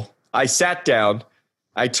table. I sat down.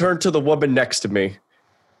 I turned to the woman next to me.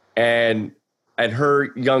 And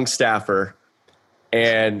her young staffer,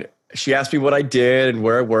 and she asked me what I did and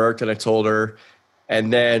where I worked, and I told her.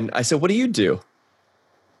 And then I said, what do you do?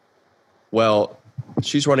 Well,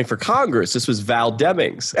 she's running for Congress. This was Val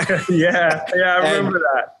Demings. Yeah, I remember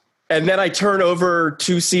that. And then I turn over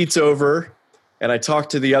 2 seats over, and I talk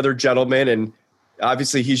to the other gentleman, and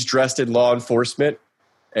obviously he's dressed in law enforcement.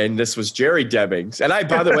 And this was Jerry Demings. And I,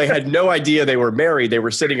 by the way, had no idea they were married. They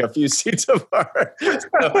were sitting a few seats apart. So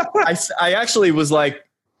I actually was like,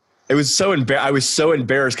 I was so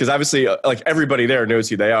embarrassed because obviously like everybody there knows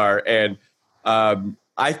who they are. And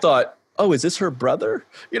I thought, oh, is this her brother?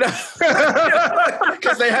 Because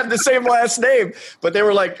they had the same last name. But they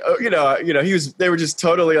were like, they were just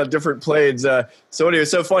totally on different planes. So anyway,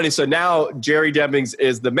 so funny. So now Jerry Demings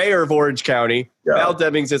is the mayor of Orange County. Yeah. Val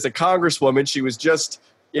Demings is a congresswoman. She was just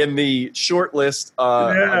in the short list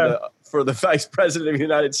for the vice president of the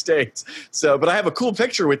United States. So, but I have a cool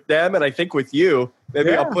picture with them, and I think with you.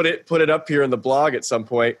 Maybe I'll put it up here in the blog at some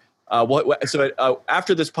point. So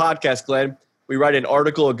after this podcast, Glenn, we write an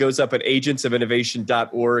article. It goes up at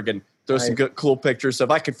agentsofinnovation.org and throws some good, cool pictures. So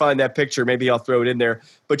if I can find that picture, maybe I'll throw it in there.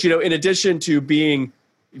 But in addition to being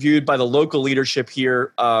viewed by the local leadership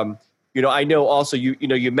here, I know also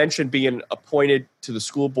you mentioned being appointed to the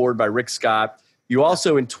school board by Rick Scott. You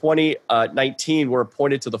also in 2019 were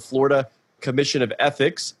appointed to the Florida Commission of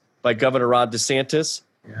Ethics. by Governor Ron DeSantis.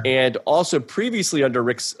 Yeah. And also previously under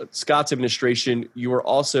Rick Scott's administration, you were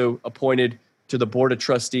also appointed to the Board of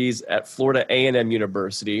Trustees at Florida A&M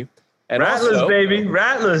University. And Rattlers, also, baby,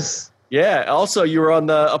 Rattlers. Yeah. Also, you were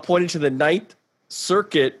appointed to the Ninth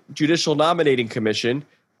Circuit Judicial Nominating Commission.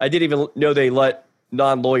 I didn't even know they let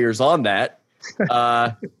non-lawyers on that.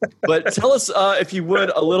 But tell us, if you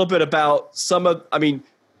would, a little bit about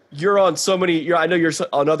you're on so many, I know you're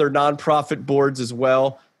on other nonprofit boards as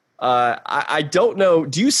well. I don't know.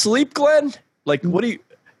 Do you sleep, Glenn? Like, what do you?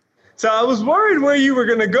 So I was worried where you were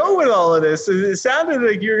going to go with all of this. It sounded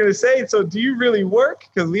like you were going to say, so do you really work?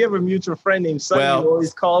 Because we have a mutual friend named Sonny who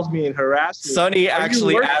always calls me and harasses me. Sonny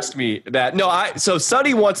actually asked me that. No, so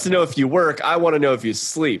Sonny wants to know if you work. I want to know if you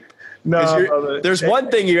sleep. No, there's one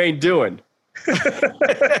thing you ain't doing.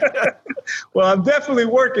 Well, I'm definitely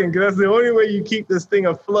working because that's the only way you keep this thing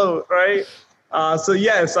afloat, right? So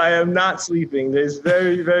yes, I am not sleeping. There's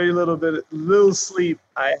very, very little sleep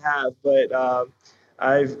I have, but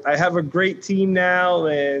I have a great team now,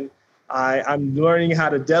 and I'm learning how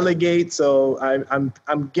to delegate. So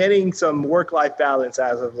I'm getting some work-life balance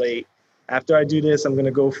as of late. After I do this, I'm going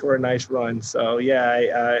to go for a nice run. So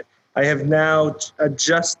yeah, I have now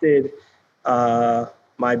adjusted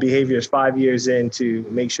my behaviors 5 years in to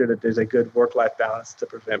make sure that there's a good work-life balance to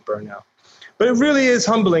prevent burnout. But it really is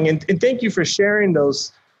humbling, and thank you for sharing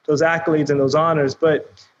those accolades and those honors.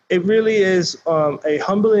 But it really is a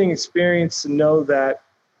humbling experience to know that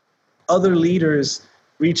other leaders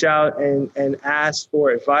reach out and ask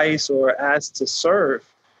for advice or ask to serve.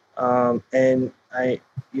 And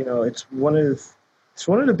it's one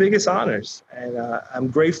of the biggest honors. And I'm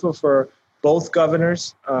grateful for both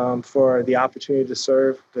governors for the opportunity to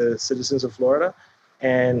serve the citizens of Florida.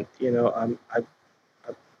 And,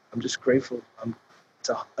 I'm just grateful.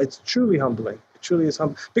 It's truly humbling. It truly is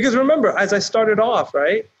humbling. Because remember, as I started off,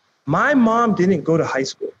 right, my mom didn't go to high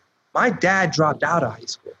school. My dad dropped out of high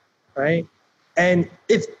school, right? And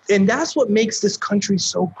that's what makes this country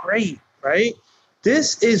so great, right?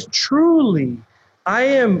 This is truly, I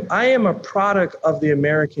am a product of the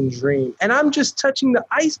American dream. And I'm just touching the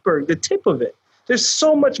iceberg, the tip of it. There's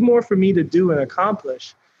so much more for me to do and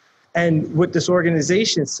accomplish. And with this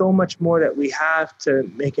organization, so much more that we have to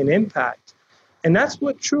make an impact. And that's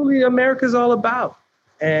what truly America's all about.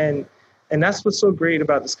 And that's what's so great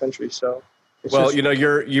about this country. So,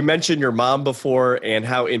 you mentioned your mom before and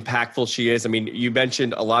how impactful she is. I mean, you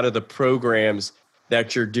mentioned a lot of the programs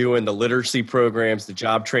that you're doing, the literacy programs, the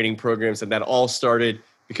job training programs, and that all started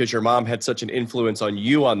because your mom had such an influence on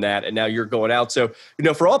you on that. And now you're going out. So,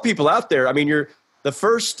 for all people out there, I mean, you're the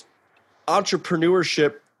first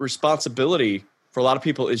entrepreneurship responsibility for a lot of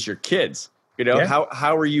people is your kids. Yeah.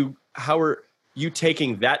 How are you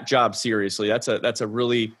taking that job seriously? That's a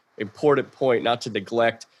really important point not to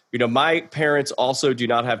neglect. My parents also do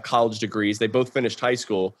not have college degrees. They both finished high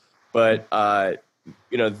school, but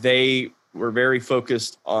they were very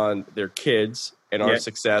focused on their kids and our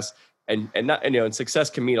success. And success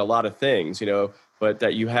can mean a lot of things, but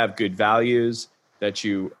that you have good values, that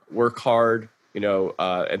you work hard,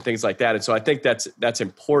 and things like that. And so I think that's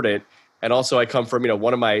important. And also I come from,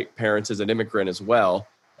 one of my parents is an immigrant as well.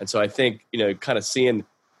 And so I think, kind of seeing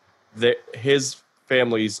his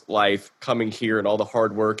family's life coming here and all the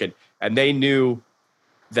hard work, and they knew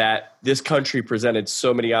that this country presented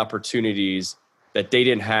so many opportunities that they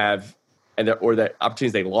didn't have, or that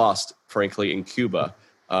opportunities they lost, frankly, in Cuba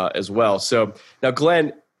as well. So now,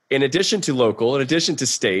 Glenn, in addition to local, in addition to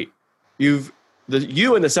state, you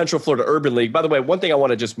and the Central Florida Urban League, by the way, one thing I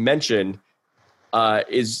want to just mention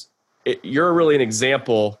you're really an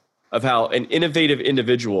example of how an innovative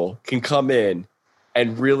individual can come in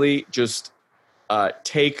and really just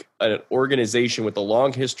take an organization with a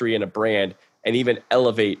long history and a brand and even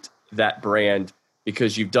elevate that brand,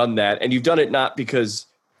 because you've done that. And you've done it not because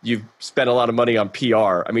you've spent a lot of money on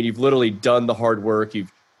PR. I mean, you've literally done the hard work.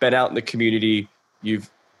 You've been out in the community. You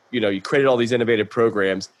created all these innovative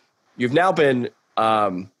programs. You've now been,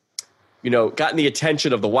 gotten the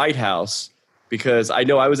attention of the White House, because I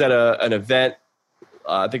know I was at an event,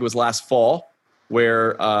 I think it was last fall,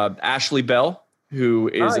 where Ashley Bell, who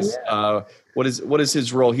is, what is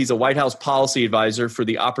his role? He's a White House policy advisor for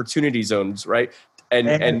the Opportunity Zones, right?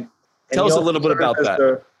 And tell us a little bit about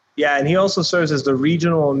that. And he also serves as the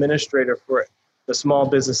regional administrator for the Small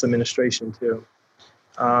Business Administration too.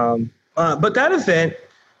 But that event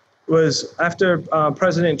was after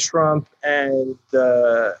President Trump and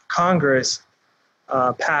the Congress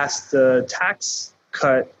passed the tax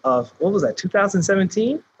cut of, what was that,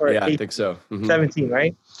 2017? I think so. Mm-hmm. 17,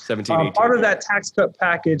 right? 17, 18. Part of that tax cut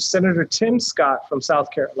package, Senator Tim Scott from South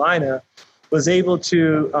Carolina was able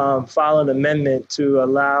to file an amendment to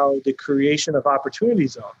allow the creation of opportunity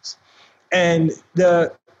zones. And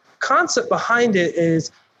the concept behind it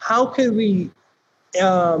is, how can we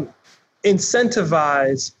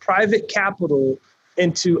incentivize private capital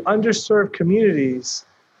into underserved communities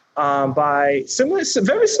by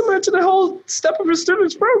very similar to the whole Step Up for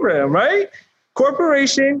Students program, right?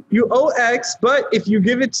 Corporation, you owe X, but if you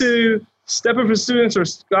give it to Step Up for Students or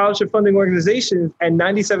scholarship funding organizations and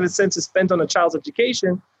 97 cents is spent on a child's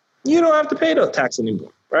education, you don't have to pay the tax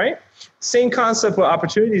anymore, right? Same concept with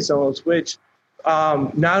opportunity zones, which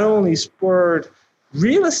not only spurred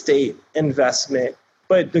real estate investment,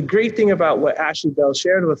 but the great thing about what Ashley Bell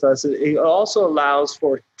shared with us, it also allows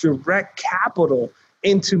for direct capital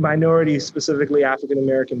into minorities, specifically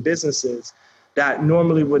African-American businesses that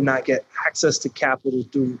normally would not get access to capital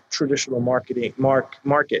through traditional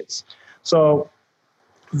markets. So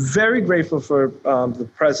very grateful for the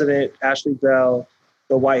president, Ashley Bell,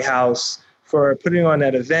 the White House, for putting on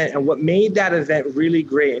that event. And what made that event really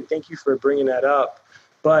great, and thank you for bringing that up,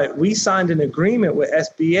 but we signed an agreement with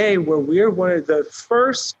SBA where we're one of the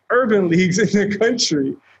first urban leagues in the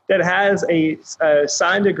country that has a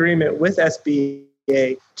signed agreement with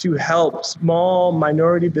SBA to help small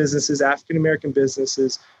minority businesses, African-American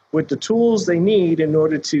businesses, with the tools they need in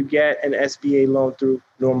order to get an SBA loan through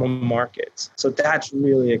normal markets. So that's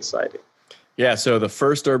really exciting. Yeah, so the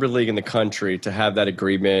first urban league in the country to have that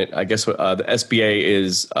agreement. I guess the SBA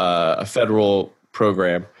is a federal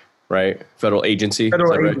program, right? Federal agency.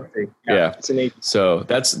 Federal agency. Right? Yeah, it's an agency. So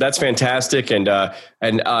that's fantastic. And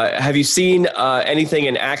have you seen anything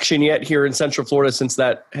in action yet here in Central Florida since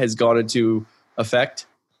that has gone into effect?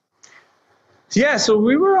 Yeah, so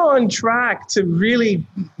we were on track to really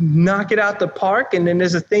knock it out the park. And then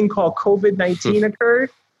there's a thing called COVID-19 occurred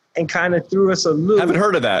and kind of threw us a loop. Haven't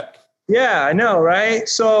heard of that. Yeah, I know, right?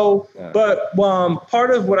 So, but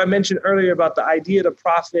part of what I mentioned earlier about the idea to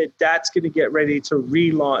profit, that's going to get ready to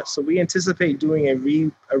relaunch. So we anticipate doing a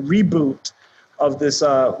reboot of this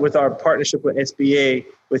with our partnership with SBA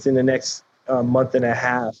within the next month and a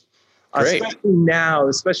half. Especially now,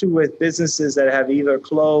 especially with businesses that have either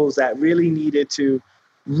closed that really needed to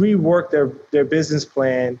rework their business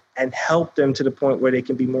plan and help them to the point where they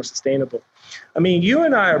can be more sustainable. I mean, you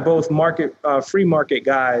and I are both free market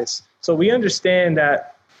guys. So we understand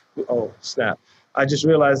that. Oh, snap. I just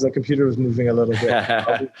realized the computer was moving a little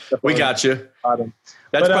bit. We got you.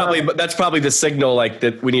 That's probably the signal, like,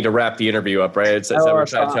 that we need to wrap the interview up, right?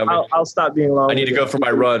 I'll stop being long. I need to go for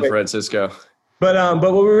my run, Francisco. But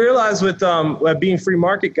what we realize with being free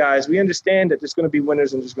market guys, we understand that there's going to be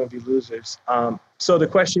winners and there's going to be losers. So the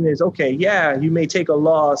question is, okay, yeah, you may take a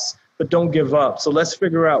loss, but don't give up. So let's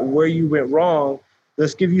figure out where you went wrong.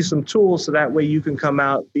 Let's give you some tools so that way you can come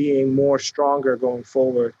out being more stronger going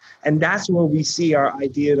forward. And that's where we see our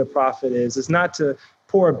idea to profit is. It's not to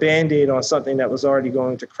pour a Band-Aid on something that was already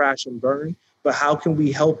going to crash and burn, but how can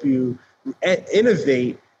we help you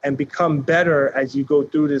innovate and become better as you go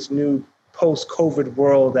through this new post-COVID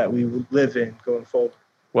world that we live in going forward?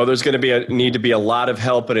 Well, there's going to need to be a lot of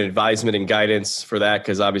help and advisement and guidance for that,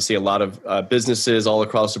 because obviously a lot of businesses all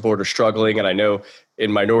across the board are struggling, and I know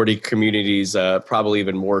in minority communities probably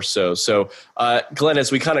even more so. So, Glenn,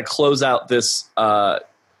 as we kind of close out this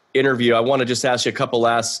interview, I want to just ask you a couple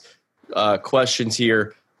last questions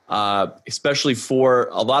here, especially for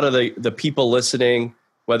a lot of the people listening,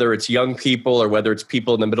 whether it's young people or whether it's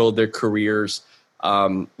people in the middle of their careers.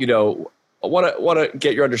 I want to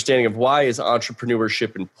get your understanding of why is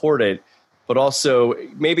entrepreneurship important, but also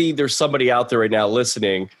maybe there's somebody out there right now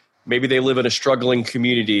listening. Maybe they live in a struggling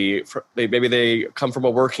community. Maybe they come from a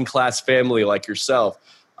working class family like yourself.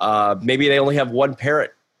 Maybe they only have one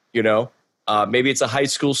parent, maybe it's a high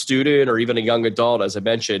school student or even a young adult, as I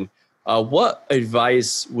mentioned. What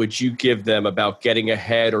advice would you give them about getting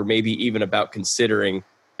ahead, or maybe even about considering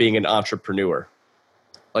being an entrepreneur?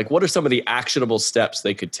 Like, what are some of the actionable steps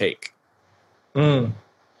they could take? That's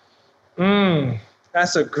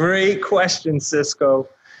a great question, Cisco.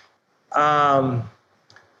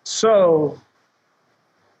 So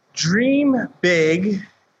dream big,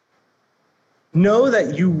 know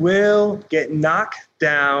that you will get knocked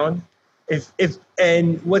down.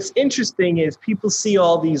 And what's interesting is people see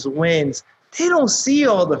all these wins. They don't see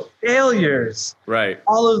all the failures, right?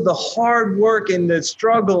 All of the hard work and the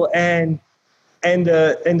struggle and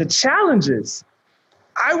the challenges.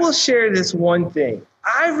 I will share this one thing.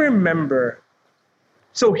 I remember,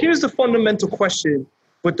 so here's the fundamental question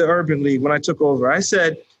with the Urban League when I took over. I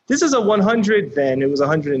said, this is a 100, then it was a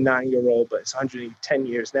 109-year-old, but it's 110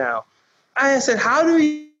 years now. I said, how do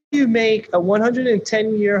you make a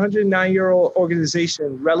 110-year, 109-year-old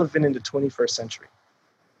organization relevant in the 21st century,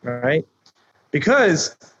 right?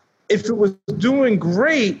 Because if it was doing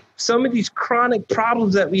great, some of these chronic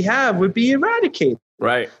problems that we have would be eradicated.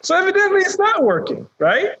 Right. So evidently it's not working,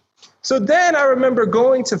 right? So then I remember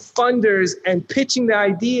going to funders and pitching the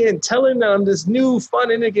idea and telling them this new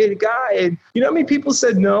fun integrated guy. And you know how many people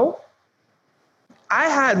said no? I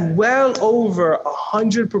had well over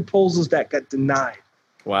 100 proposals that got denied.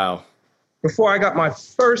 Wow. Before I got my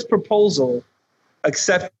first proposal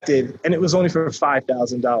accepted, and it was only for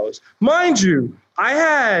 $5,000. Mind you, I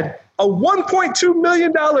had a $1.2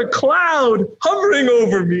 million cloud hovering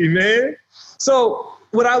over me, man. So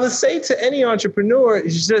what I would say to any entrepreneur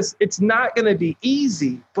is just, it's not going to be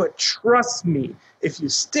easy, but trust me, if you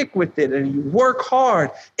stick with it and you work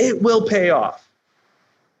hard, it will pay off.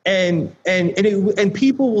 And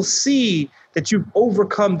people will see that you've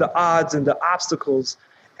overcome the odds and the obstacles,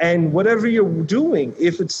 and whatever you're doing,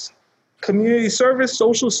 if it's community service,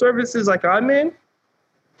 social services like I'm in,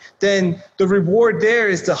 then the reward there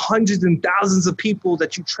is the hundreds and thousands of people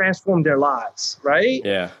that you transform their lives, right?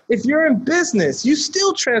 Yeah. If you're in business, you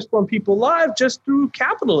still transform people's lives just through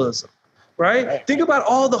capitalism, right? Think about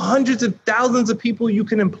all the hundreds of thousands of people you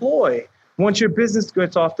can employ once your business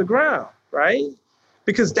gets off the ground, right?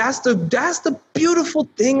 Because that's the beautiful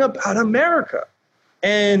thing about America.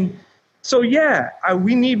 And so,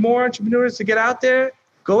 we need more entrepreneurs to get out there.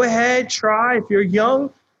 Go ahead, try. If you're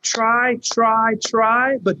young, try,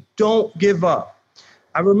 but don't give up.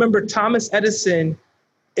 I remember Thomas Edison,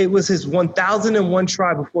 it was his 1001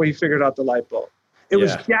 try before he figured out the light bulb. It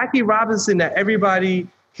was Jackie Robinson that everybody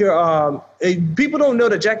here, people don't know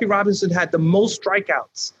that Jackie Robinson had the most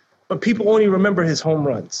strikeouts, but people only remember his home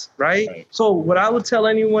runs, right? So what I would tell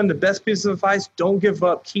anyone, the best piece of advice, don't give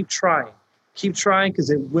up, keep trying. Keep trying, because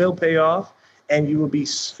it will pay off, and you will be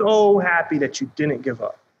so happy that you didn't give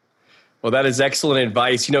up. Well, that is excellent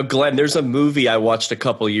advice. You know, Glenn, there's a movie I watched a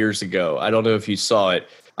couple years ago. I don't know if you saw it.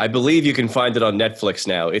 I believe you can find it on Netflix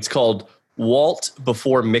now. It's called Walt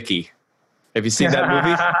Before Mickey. Have you seen that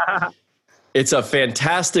movie? It's a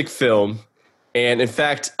fantastic film. And in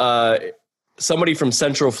fact, somebody from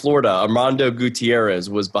Central Florida, Armando Gutierrez,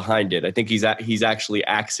 was behind it. I think he's actually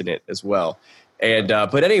acting it as well. And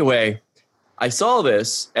but anyway, I saw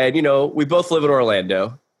this, and you know, we both live in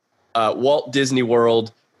Orlando. Walt Disney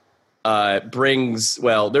World brings,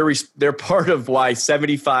 well, they're part of why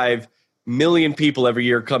 75 million people every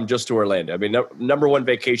year come just to Orlando. I mean, number one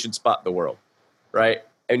vacation spot in the world, right?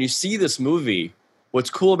 And you see this movie.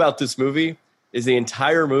 What's cool about this movie is the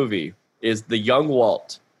entire movie is the young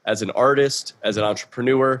Walt as an artist, as an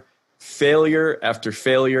entrepreneur, failure after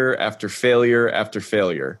failure after failure after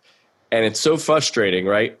failure. And it's so frustrating,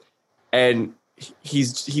 right? And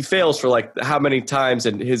he fails for like how many times,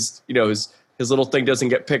 and his little thing doesn't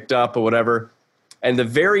get picked up or whatever. And the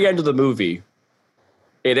very end of the movie,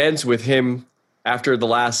 it ends with him, after the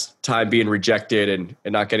last time being rejected and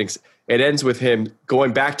not getting, it ends with him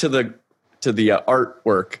going back to the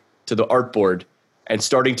artwork, to the artboard, and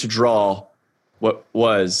starting to draw what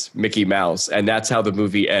was Mickey Mouse. And that's how the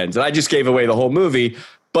movie ends. And I just gave away the whole movie,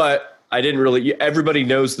 but I didn't really, everybody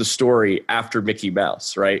knows the story after Mickey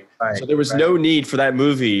Mouse, right? So there was no need for that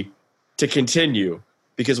movie to continue,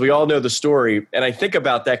 because we all know the story. And I think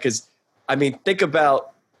about that because,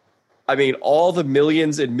 all the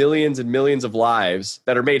millions and millions and millions of lives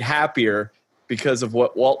that are made happier because of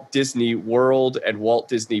what Walt Disney World and Walt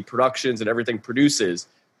Disney Productions and everything produces.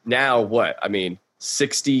 Now,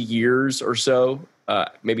 60 years or so,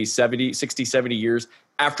 maybe 60, 70 years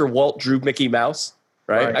after Walt drew Mickey Mouse,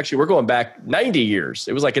 right? Actually, we're going back 90 years.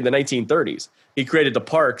 It was like in the 1930s. He created the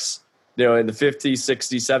parks, in the 50s,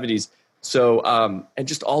 60s, 70s. So, and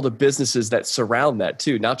just all the businesses that surround that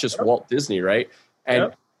too, not just Walt Disney, right?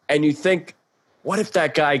 And you think, what if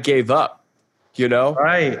that guy gave up?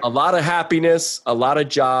 A lot of happiness, a lot of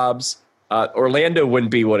jobs. Orlando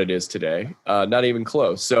wouldn't be what it is today. Not even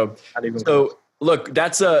close. So look,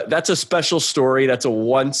 that's a special story. That's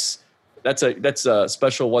a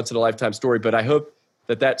special once in a lifetime story. But I hope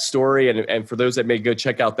that story, and for those that may go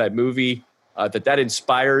check out that movie, that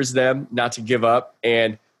inspires them not to give up.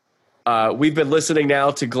 And we've been listening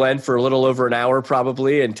now to Glenn for a little over an hour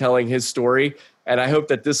probably, and telling his story. And I hope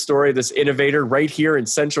that this story, this innovator right here in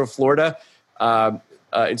Central Florida,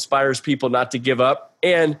 inspires people not to give up.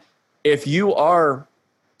 And if you are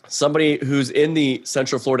somebody who's in the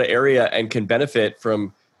Central Florida area and can benefit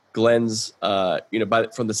from Glenn's,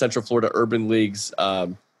 from the Central Florida Urban League's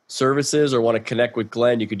services, or want to connect with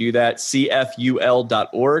Glenn, you could do that.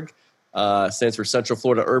 CFUL.org stands for Central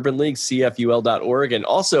Florida Urban League, CFUL.org. And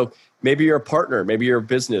also, maybe you're a partner, maybe you're a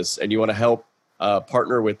business and you want to help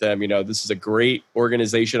partner with them. This is a great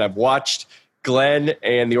organization. I've watched Glenn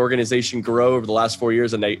and the organization grow over the last 4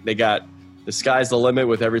 years, and they got the sky's the limit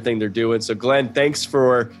with everything they're doing. So Glenn, thanks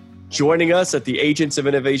for joining us at the Agents of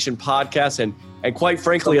Innovation podcast. And quite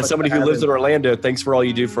frankly, as somebody who lives in Orlando, thanks for all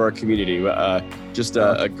you do for our community. Just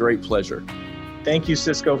a great pleasure. Thank you,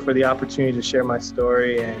 Cisco, for the opportunity to share my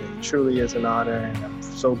story, and it truly is an honor, and I'm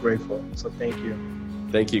so grateful. So thank you.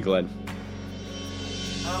 Thank you, Glenn.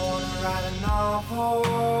 I want to write a novel,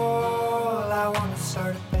 I want to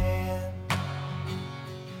start a band,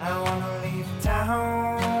 I want to leave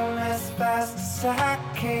town as fast as I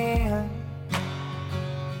can.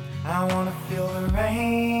 I want to feel the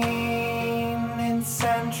rain in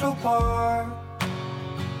Central Park,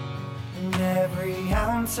 and every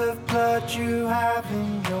ounce of blood you have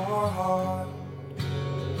in your heart.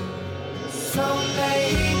 So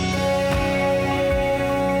maybe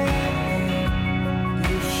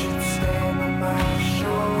you should stand on my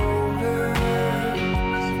shoulders.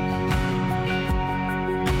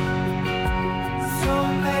 So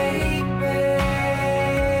maybe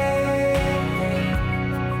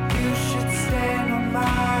you should stand on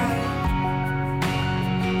mine.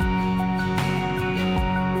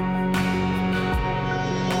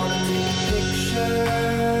 Wanna take a picture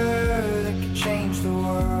that could change the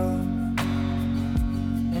world,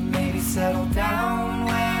 and maybe settle down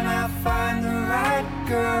when I find the right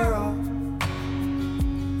girl.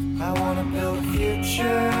 I wanna build a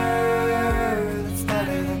future that's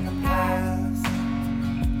better than the past.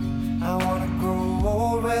 I wanna grow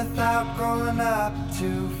old without growing up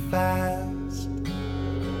too fast.